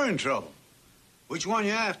 you are in trouble. Which one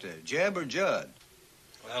you after, Jeb or Judd?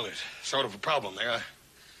 Well, there's sort of a problem there.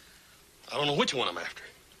 I don't know which one I'm after.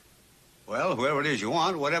 Well, whoever it is you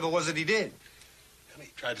want, whatever was it he did? Well,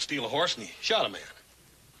 he tried to steal a horse and he shot a man.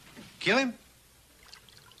 Kill him?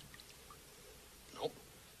 Nope.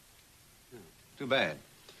 Too bad.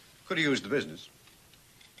 Could have used the business.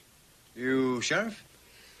 You sheriff?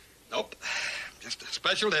 Nope. Just a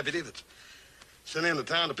special deputy that's sent into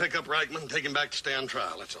town to pick up Reichman and take him back to stand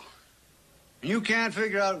trial, that's all. And you can't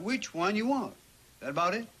figure out which one you want. That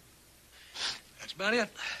about it? That's about it.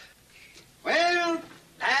 Well,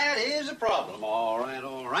 that is a problem, all right,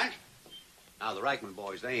 all right. Now, the Reichman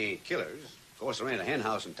boys, they ain't killers. Of course, there ain't a hen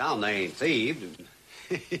house in town they ain't thieved.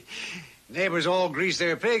 Neighbors all grease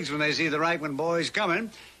their pigs when they see the Reichman boys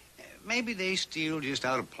coming. Maybe they steal just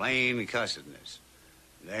out of plain cussedness.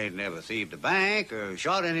 They ain't never thieved a bank or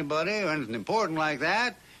shot anybody or anything important like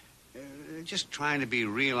that. They're just trying to be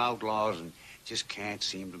real outlaws and just can't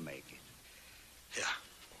seem to make it. Yeah.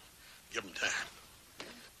 Give them time.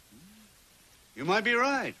 You might be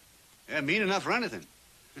right. They're mean enough for anything.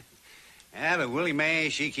 Yeah, but Willie Mae,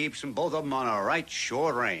 she keeps them, both of them, on a right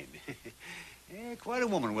short rein. Yeah, quite a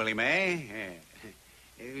woman, Willie Mae.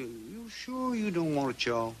 Yeah. You sure you don't want a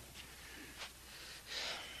chaw?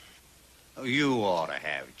 Oh, you ought to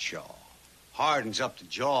have a chaw. Hardens up the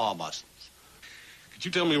jaw muscles. Could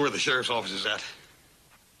you tell me where the sheriff's office is at?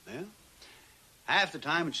 Yeah. Half the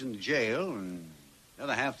time it's in the jail, and the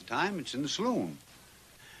other half the time it's in the saloon.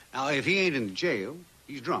 Now, if he ain't in the jail,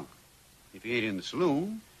 he's drunk. If he ain't in the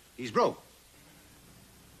saloon, he's broke.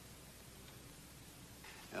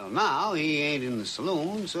 Well, now he ain't in the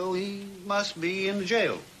saloon, so he must be in the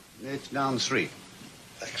jail. It's down the street.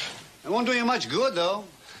 Thanks. It won't do you much good, though.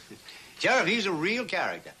 Sheriff, he's a real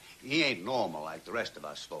character. He ain't normal like the rest of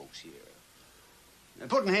us folks here. And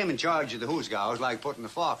putting him in charge of the hoosgows like putting the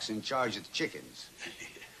fox in charge of the chickens.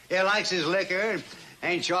 He likes his liquor,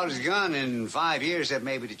 ain't shot his gun in 5 years except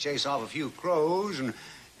maybe to chase off a few crows, and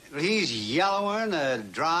he's yellower than a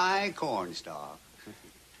dry cornstalk.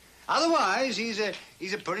 Otherwise, he's a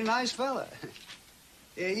pretty nice fella.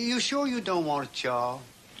 You sure you don't want a chaw?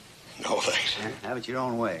 No, thanks. Have it your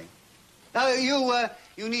own way. Now,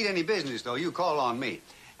 you need any business, though, you call on me.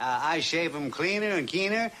 I shave 'em cleaner and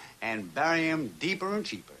keener and bury 'em deeper and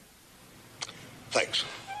cheaper. Thanks.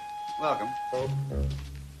 Welcome.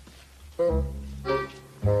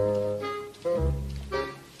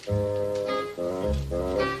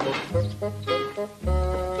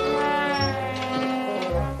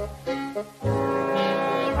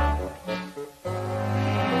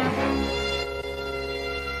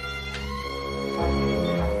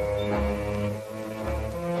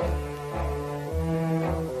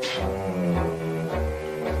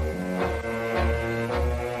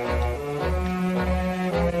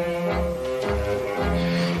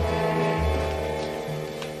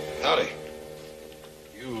 Howdy.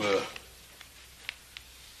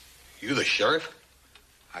 You the sheriff?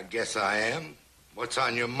 I guess I am. What's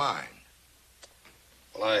on your mind?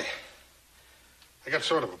 Well, I got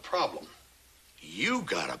sort of a problem. You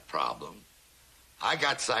got a problem? I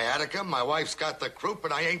got sciatica, my wife's got the croup,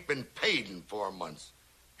 and I ain't been paid in 4 months.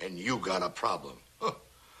 And you got a problem. Huh.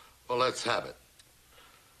 Well, let's have it.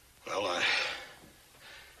 Well,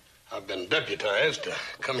 I've been deputized to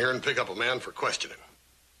come here and pick up a man for questioning.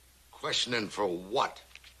 Questioning for what?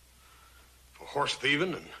 For horse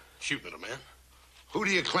thieving and shooting at a man. Who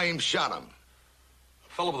do you claim shot him? A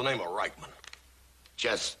fellow by the name of Reichman.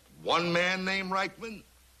 Just one man named Reichman?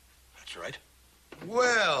 That's right.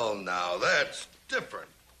 Well, now, that's different.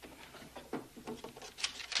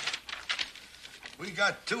 We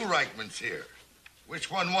got 2 Reichmans here. Which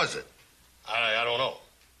one was it? I don't know.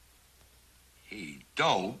 He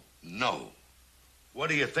don't know. What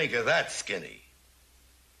do you think of that, Skinny?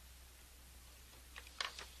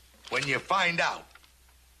 When you find out,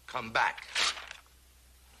 come back.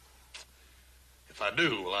 If I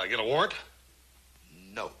do, will I get a warrant?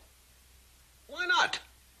 No. Why not?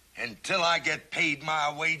 Until I get paid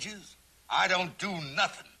my wages, I don't do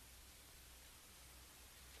nothing.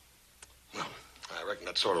 Well, I reckon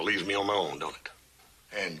that sort of leaves me on my own, don't it?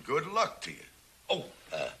 And good luck to you. Oh,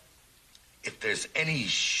 if there's any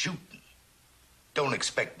shooting, don't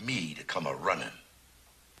expect me to come a-running.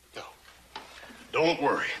 No. Don't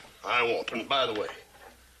worry. I won't. And by the way,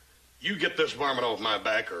 you get this varmint off my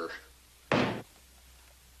back or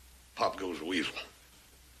pop goes the weasel.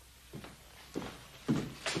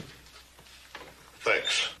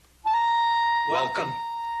 Thanks. Welcome.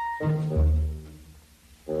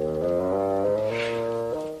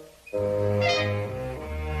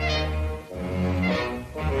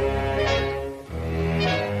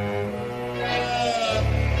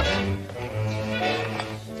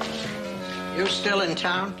 You still in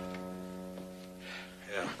town?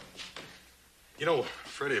 Yeah. You know,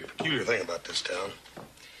 Freddie, a peculiar thing about this town.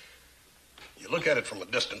 You look at it from a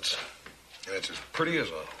distance, and it's as pretty as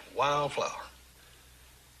a wildflower.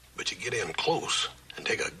 But you get in close and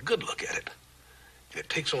take a good look at it, and it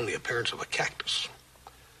takes on the appearance of a cactus.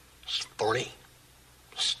 It's thorny,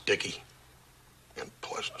 sticky, and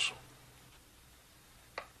poisonous.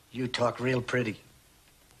 You talk real pretty.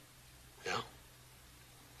 Yeah?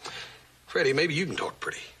 Freddie, maybe you can talk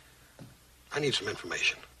pretty. I need some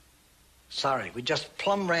information. Sorry, we just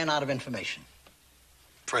plumb ran out of information.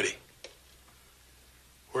 Freddie,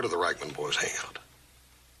 where do the Reichman boys hang out?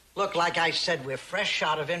 Look, like I said, we're fresh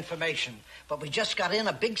out of information, but we just got in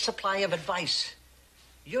a big supply of advice.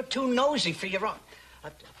 You're too nosy for your own.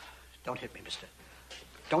 Don't hit me, mister.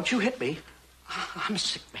 Don't you hit me. I'm a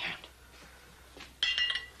sick man.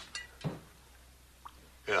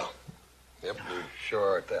 Yeah. Yep, you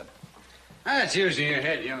sure are at that. That's using your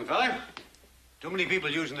head, young fella. Too many people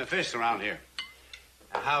using their fists around here.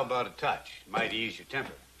 Now, how about a touch? Might ease your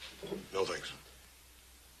temper. No thanks.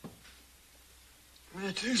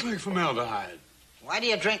 It tastes like formaldehyde. Why do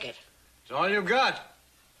you drink it? It's all you've got.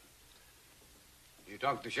 You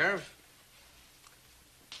talked to the sheriff?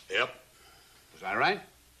 Yep. Was I right?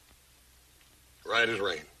 Right as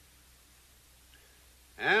rain.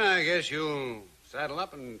 And I guess you'll saddle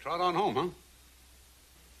up and trot on home, huh?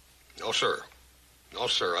 No, sir. No,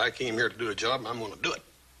 sir. I came here to do a job, and I'm going to do it.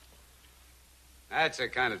 That's the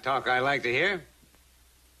kind of talk I like to hear.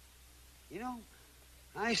 You know,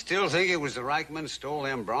 I still think it was the Reichman stole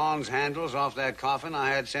them bronze handles off that coffin I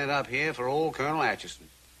had sent up here for old Colonel Atchison.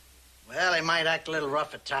 Well, they might act a little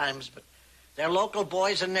rough at times, but they're local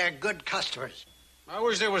boys and they're good customers. I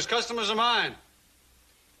wish there was customers of mine.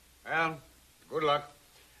 Well, good luck.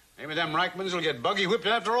 Maybe them Reichmans will get buggy whipped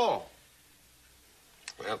after all.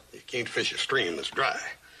 Well, you can't fish a stream that's dry.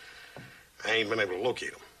 I ain't been able to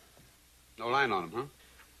locate them. No line on them,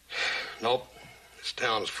 huh? Nope. This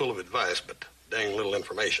town is full of advice, but dang little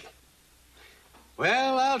information.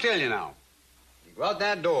 Well, I'll tell you now. You go out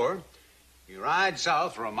that door, you ride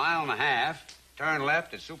south for 1.5 miles, turn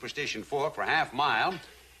left at Superstition Fork for 1/2 mile,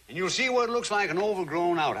 and you'll see what looks like an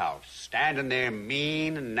overgrown outhouse, standing there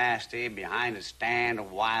mean and nasty behind a stand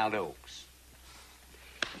of wild oaks.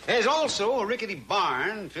 There's also a rickety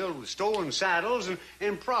barn filled with stolen saddles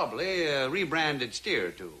and probably a rebranded steer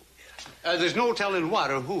or two. There's no telling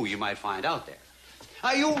what or who you might find out there.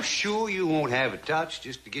 Are you sure you won't have a touch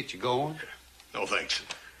just to get you going? No, thanks.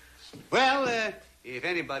 Well, if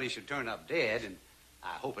anybody should turn up dead, and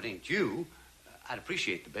I hope it ain't you, I'd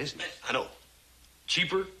appreciate the business. I know.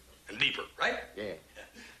 Cheaper and deeper, right? Yeah.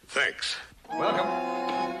 Thanks. Welcome.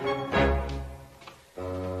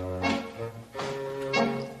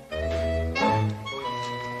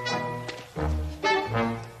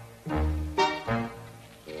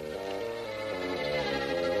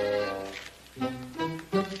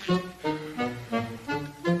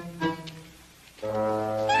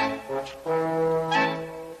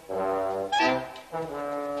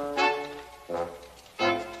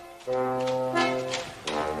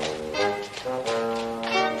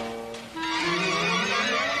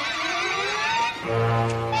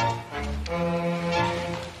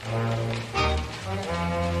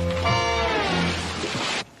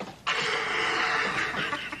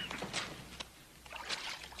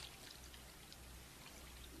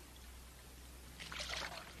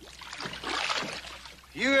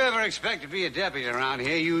 If you ever expect to be a deputy around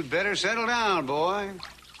here, you'd better settle down, boy.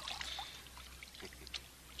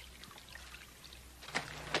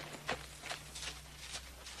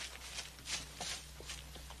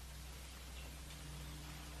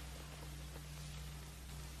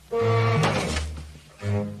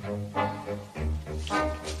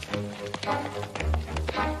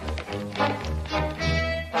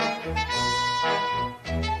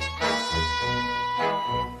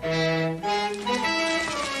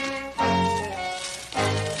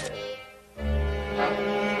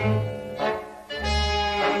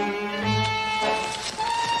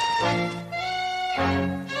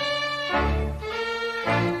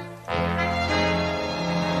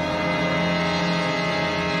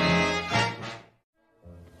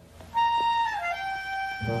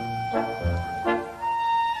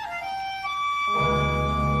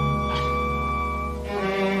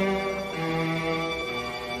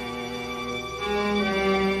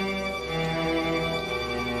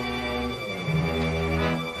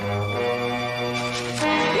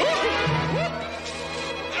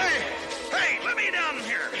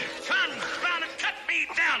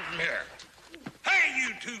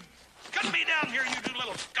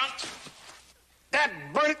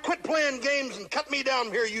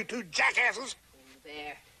 Here, you two jackasses. There.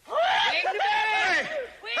 Hey,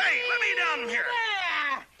 let me down here.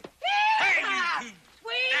 Hey, you two.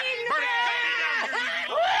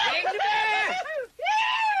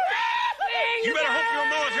 You better hope your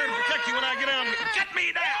Noah's here to protect you when I get down. Get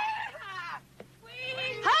me down.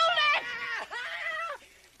 Hold it!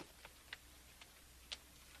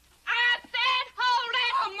 I said hold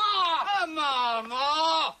it! Come on,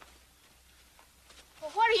 Ma.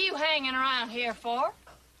 Well, what are you hanging around here for?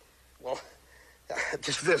 Well,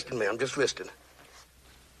 just visiting, ma'am. Just visiting.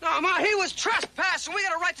 No, Ma, he was trespassing. We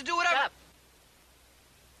got a right to do whatever.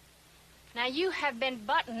 Now, you have been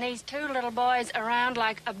butting these two little boys around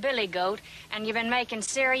like a billy goat, and you've been making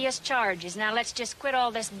serious charges. Now, let's just quit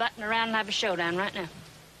all this butting around and have a showdown right now.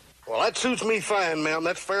 Well, that suits me fine, ma'am.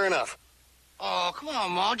 That's fair enough. Oh, come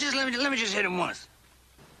on, Ma. Just let me just hit him once.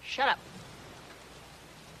 Shut up.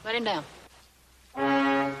 Let him down.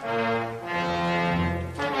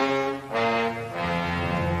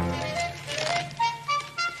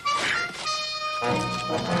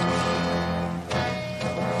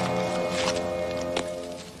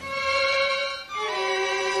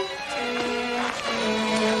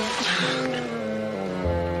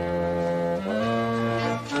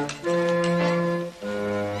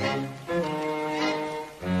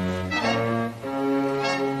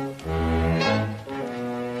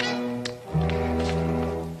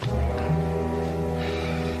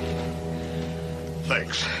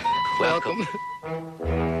 Thanks. Welcome.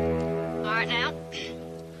 All right, now.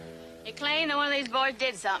 You claim that one of these boys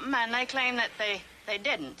did something, and they claim that they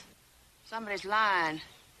didn't. Somebody's lying.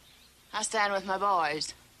 I stand with my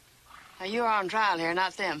boys. Now, you're on trial here,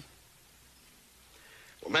 not them.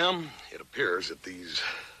 Well, ma'am, it appears that these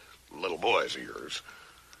little boys of yours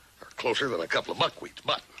are closer than a couple of buckwheats,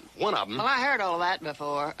 but one of them... Well, I heard all that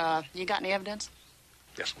before. You got any evidence?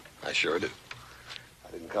 Yes, I sure do.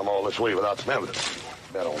 I didn't come all this way without some evidence.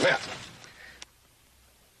 Bet on that.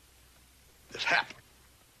 This hat.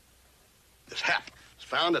 This hat was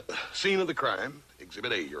found at the scene of the crime,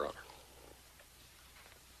 Exhibit A, Your Honor.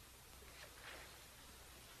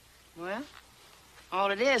 Well,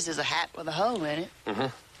 all it is a hat with a hole in it.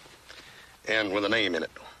 Mm-hmm. And with a name in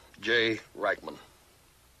it. J. Reichman.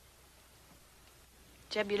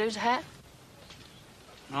 Jeb, you lose a hat?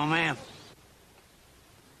 No, ma'am.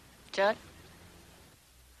 Judd?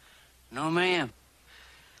 No, ma'am.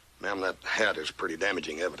 Ma'am, that hat is pretty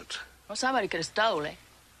damaging evidence. Well, somebody could have stole it.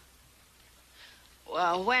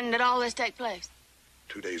 Well, when did all this take place?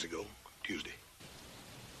 2 days ago, Tuesday.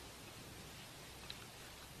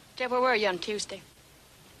 Jeb, where were you on Tuesday?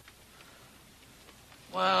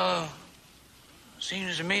 Well,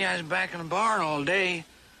 seems to me I was back in the barn all day.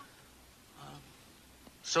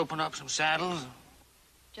 Soaping up some saddles.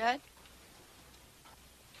 Judd?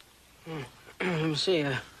 Let me see.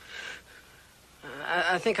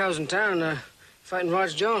 I think I was in town fighting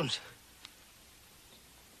Raj Jones.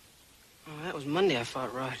 Oh, that was Monday I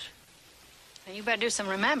fought Raj. Now, you better do some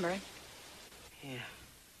remembering. Yeah.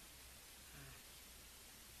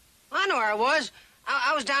 I know where I was.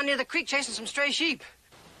 I was down near the creek chasing some stray sheep.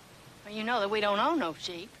 Well, you know that we don't own no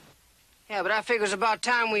sheep. Yeah, but I figure it's about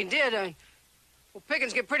time we did. Well,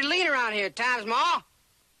 pickings get pretty lean around here at times, Ma.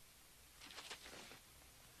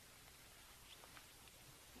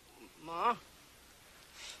 Ma?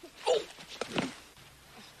 Oh.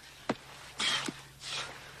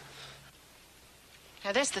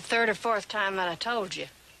 Now, this is the third or fourth time that I told you.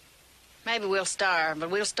 Maybe we'll starve, but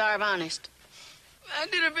we'll starve honest. I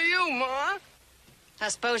did it for you, Ma. I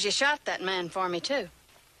suppose you shot that man for me, too.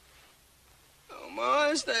 Oh, Ma,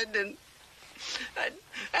 I didn't.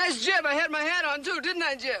 Ask Jeb. I had my hat on, too, didn't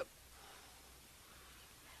I, Jeb?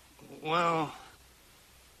 Well...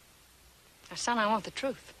 Now, son, I want the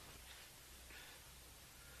truth.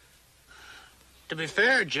 To be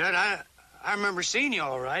fair, Judd, I remember seeing you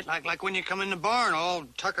all right. Like when you come in the barn all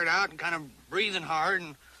tuckered out and kind of breathing hard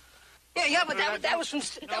and... Yeah, but that was from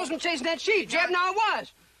chasing that sheep, Jeb. Now it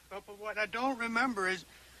was. But what I don't remember is...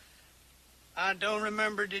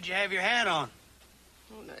 did you have your hat on?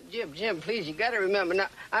 Oh, now, Jim, please, you gotta remember. Now,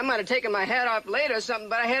 I might have taken my hat off later or something,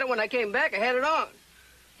 but I had it when I came back. I had it on.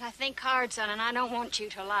 I think hard, son, and I don't want you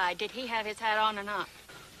to lie. Did he have his hat on or not?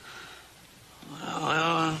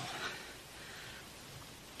 Well,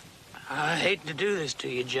 I hate to do this to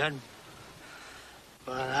you, Judd,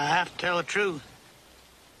 but I have to tell the truth.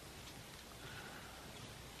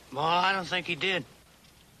 Well, I don't think he did.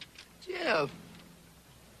 Jim.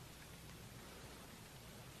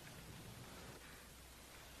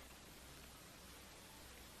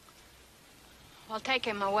 Well, take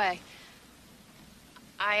him away.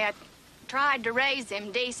 I tried to raise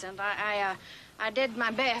him decent. I did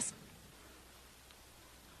my best.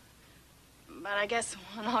 But I guess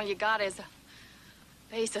when all you got is a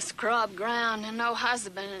piece of scrub ground and no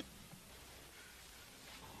husband.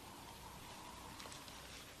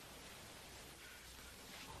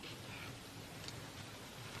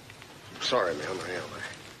 Sorry, ma'am, I am.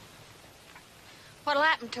 What'll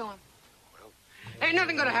happen to him? Ain't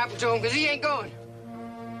nothing gonna happen to him, because he ain't going.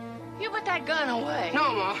 You put that gun away.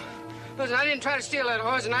 No, Ma. Listen, I didn't try to steal that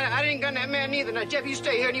horse, and I didn't gun that man either. Now, Jeff, you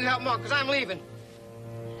stay here and you help Ma, because I'm leaving.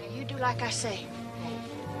 Now, you do like I say.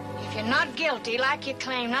 If you're not guilty, like you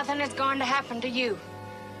claim, nothing is going to happen to you.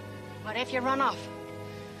 But if you run off,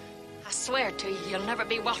 I swear to you, you'll never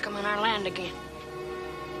be welcome in our land again.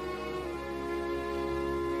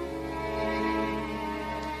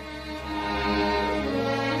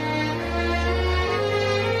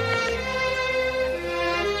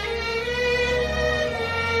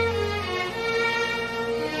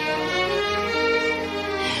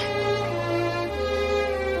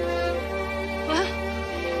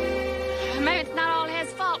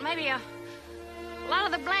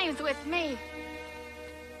 With me.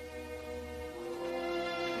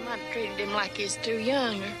 I might have treated him like he's too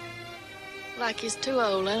young or like he's too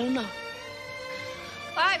old. I don't know.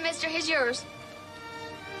 All right, mister, he's yours.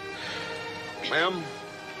 Ma'am,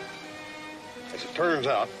 as it turns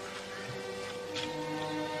out,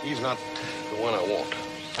 he's not the one I want.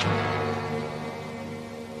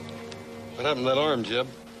 What happened to that arm, Jeb?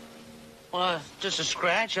 Well, just a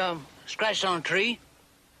scratch. Scratched on a tree.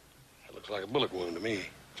 It looks like a bullet wound to me.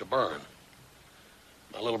 It's a burn.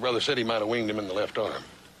 My little brother said he might have winged him in the left arm.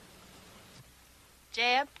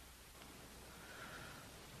 Jeb?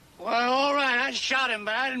 Well, all right, I shot him,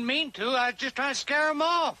 but I didn't mean to. I was just trying to scare him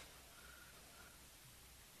off.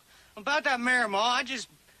 About that mare, Ma, I just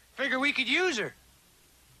figured we could use her.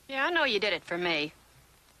 Yeah, I know you did it for me.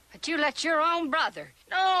 But you let your own brother.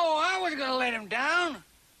 No, I wasn't going to let him down.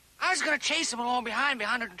 I was going to chase him along behind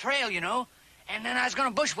the trail, you know, and then I was going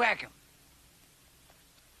to bushwhack him.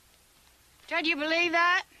 Judd, you believe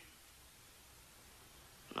that?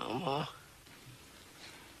 No, Ma.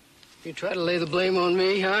 You try to lay the blame on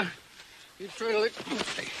me, huh? You try to lay...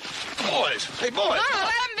 Hey, boys! Hey, boys! No,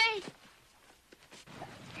 let him be!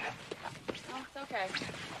 Oh, it's okay.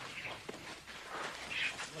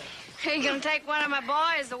 You're gonna take one of my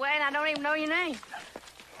boys away and I don't even know your name.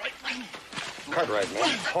 Cartwright,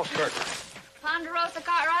 man. Horse Cartwright. Ponderosa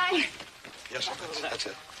Cartwright? Yes, sir. That's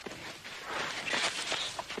it.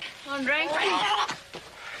 Want a drink?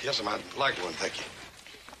 Yes, sir. I'd like one, thank you.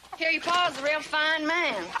 Here, your pa's a real fine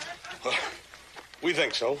man. Well, we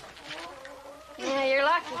think so. Yeah, you're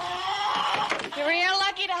lucky. You're real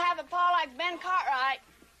lucky to have a pa like Ben Cartwright.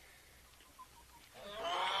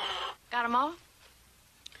 Got 'em all?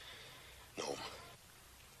 No.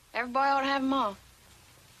 Every boy ought to have 'em all.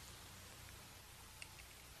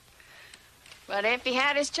 But if he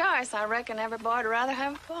had his choice, I reckon every boy'd rather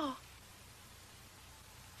have a pa.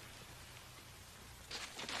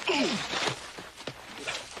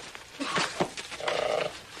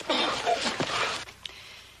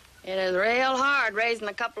 It is real hard raising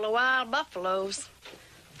a couple of wild buffaloes.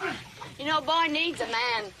 You know, a boy needs a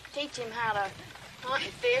man. Teach him how to hunt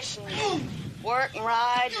and fish and work and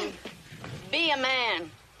ride and be a man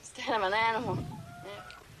instead of an animal.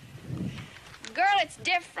 Yeah. Girl, it's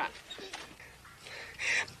different.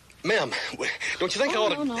 Ma'am, don't you think I ought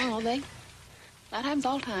to... No, that happens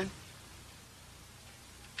all the time.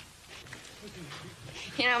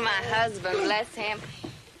 You know, my husband, bless him,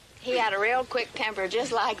 he had a real quick temper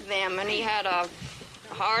just like them, and he had a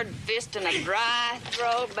hard fist and a dry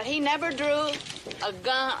throat, but he never drew a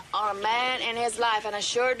gun on a man in his life, and I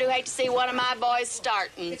sure do hate to see one of my boys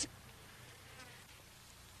starting.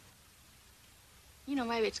 You know,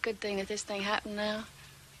 maybe it's a good thing that this thing happened now.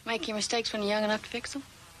 Make your mistakes when you're young enough to fix them.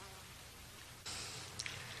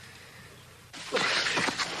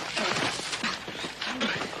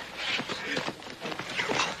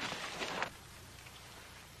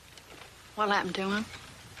 What happened to him?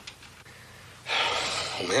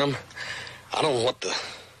 Well, ma'am, I don't know what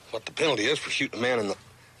the penalty is for shooting a man in the...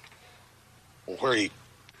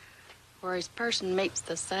 Where his person meets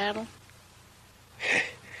the saddle?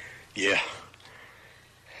 Yeah.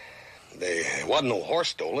 There wasn't no horse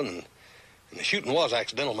stolen, and the shooting was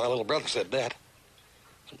accidental. My little brother said that.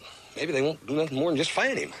 Maybe they won't do nothing more than just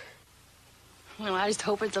fine him. Well, I just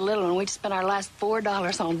hope it's a little one. We just spent our last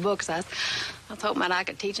 $4 on books. I was hoping that I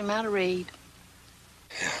could teach him how to read.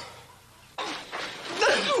 Yeah.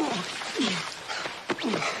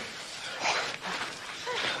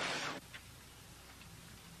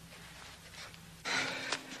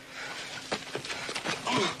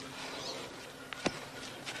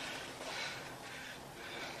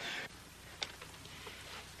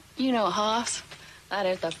 You know, Hoss, that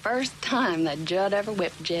is the first time that Judd ever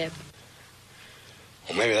whipped Jeb.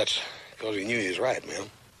 Well, maybe that's because he knew he was right, ma'am.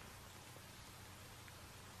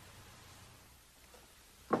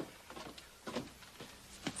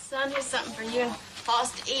 Son, here's something for you and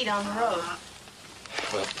Hoss to eat on the road.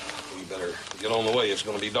 Well, we better get on the way. It's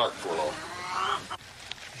going to be dark before long.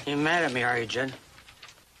 You mad at me, are you, Judd?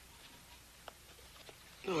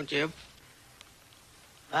 No, Jeb.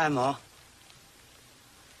 Bye, Ma.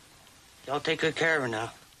 Y'all take good care of her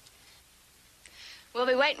now. We'll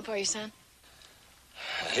be waiting for you, son.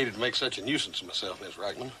 I hated to make such a nuisance of myself, Miss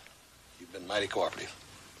Reichman. You've been mighty cooperative.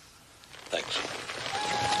 Thanks.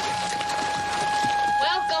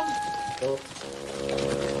 Welcome.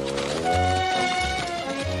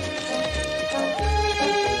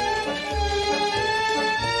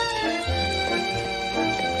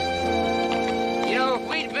 You know, if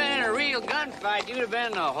we'd been in a real gunfight, you'd have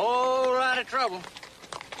been in a whole lot of trouble.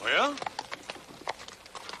 Well?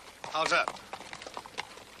 How's that?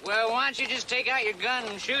 Well, why don't you just take out your gun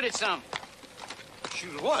and shoot at something?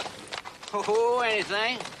 Shoot at what? Oh,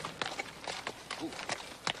 anything.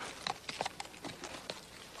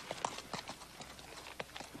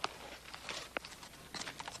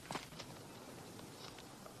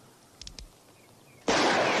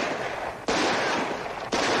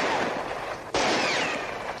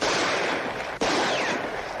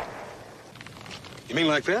 You mean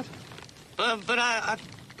like that? But I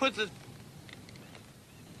put the...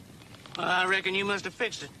 I reckon you must have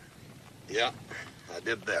fixed it. Yeah, I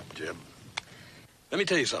did that, Jeb. Let me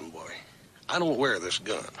tell you something, boy. I don't wear this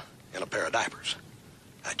gun in a pair of diapers.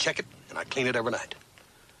 I check it and I clean it every night.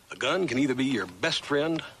 A gun can either be your best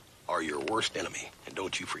friend or your worst enemy, and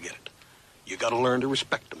don't you forget it. You gotta learn to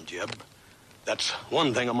respect them, Jeb. That's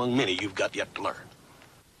one thing among many you've got yet to learn.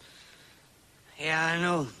 Yeah, I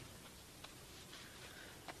know.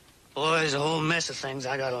 Boy, there's a whole mess of things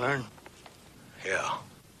I gotta learn. Yeah.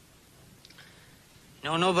 You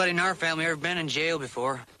know, nobody in our family ever been in jail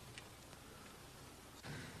before.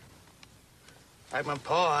 Like my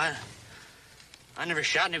pa, I never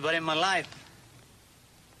shot anybody in my life.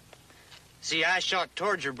 See, I shot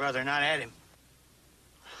towards your brother, not at him.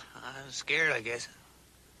 I was scared, I guess.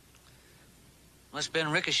 Must have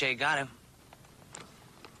been Ricochet got him.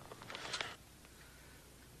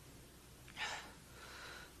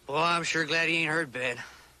 Boy, I'm sure glad he ain't hurt bad.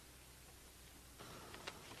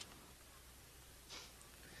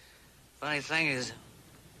 Funny thing is,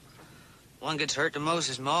 one gets hurt the most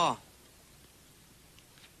is Ma.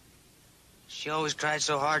 She always tried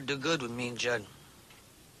so hard to do good with me and Judd.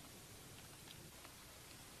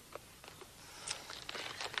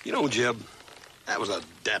 You know, Jeb, that was a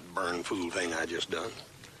dat-burn fool thing I just done.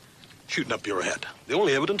 Shooting up your head. The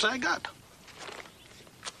only evidence I got.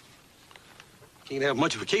 Can't have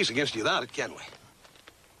much of a case against you without it, can we?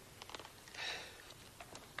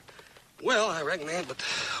 Well, I reckon there ain't but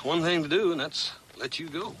one thing to do, and that's let you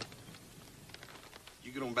go.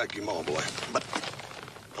 You get on back to your ma, boy. But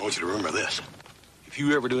I want you to remember this. If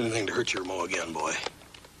you ever do anything to hurt your ma again, boy,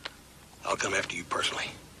 I'll come after you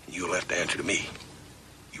personally, and you'll have to answer to me.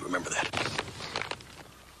 You remember that.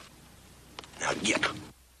 Now get.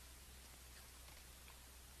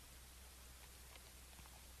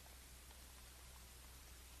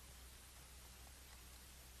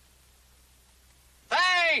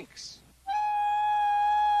 Thanks!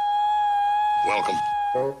 Welcome.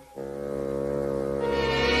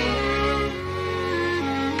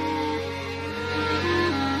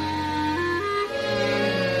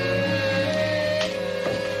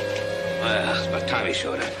 Well, it's about time he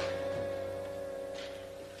showed up.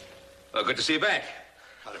 Well, good to see you back.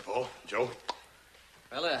 Howdy, Paul. Joe.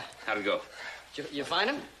 Well, How'd it go? you find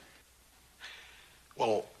him?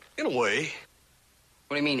 Well, in a way.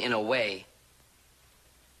 What do you mean, in a way?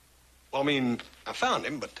 Well, I mean, I found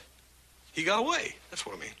him, but he got away. That's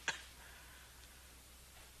what I mean.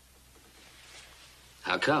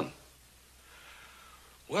 How come?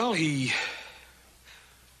 Well, he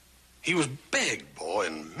was big, boy,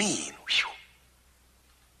 and mean. Whew.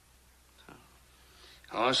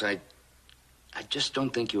 Hoss, I just don't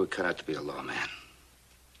think you were cut out to be a lawman.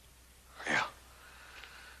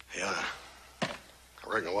 Yeah, I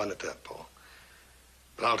reckon I wasn't at that, Paul.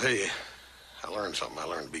 But I'll tell you, I learned something. I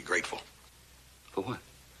learned to be grateful. For what?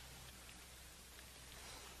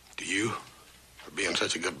 To you, for being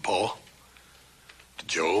such a good Paul. To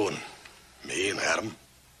Joe and me and Adam,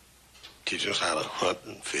 teaching us how to hunt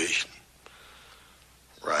and fish, and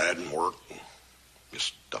ride and work, and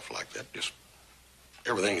just stuff like that. Just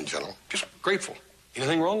everything in general. Just grateful.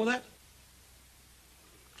 Anything wrong with that?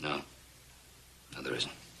 No. No, there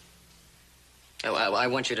isn't. I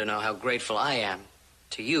want you to know how grateful I am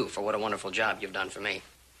to you for what a wonderful job you've done for me.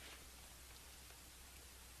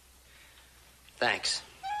 Thanks.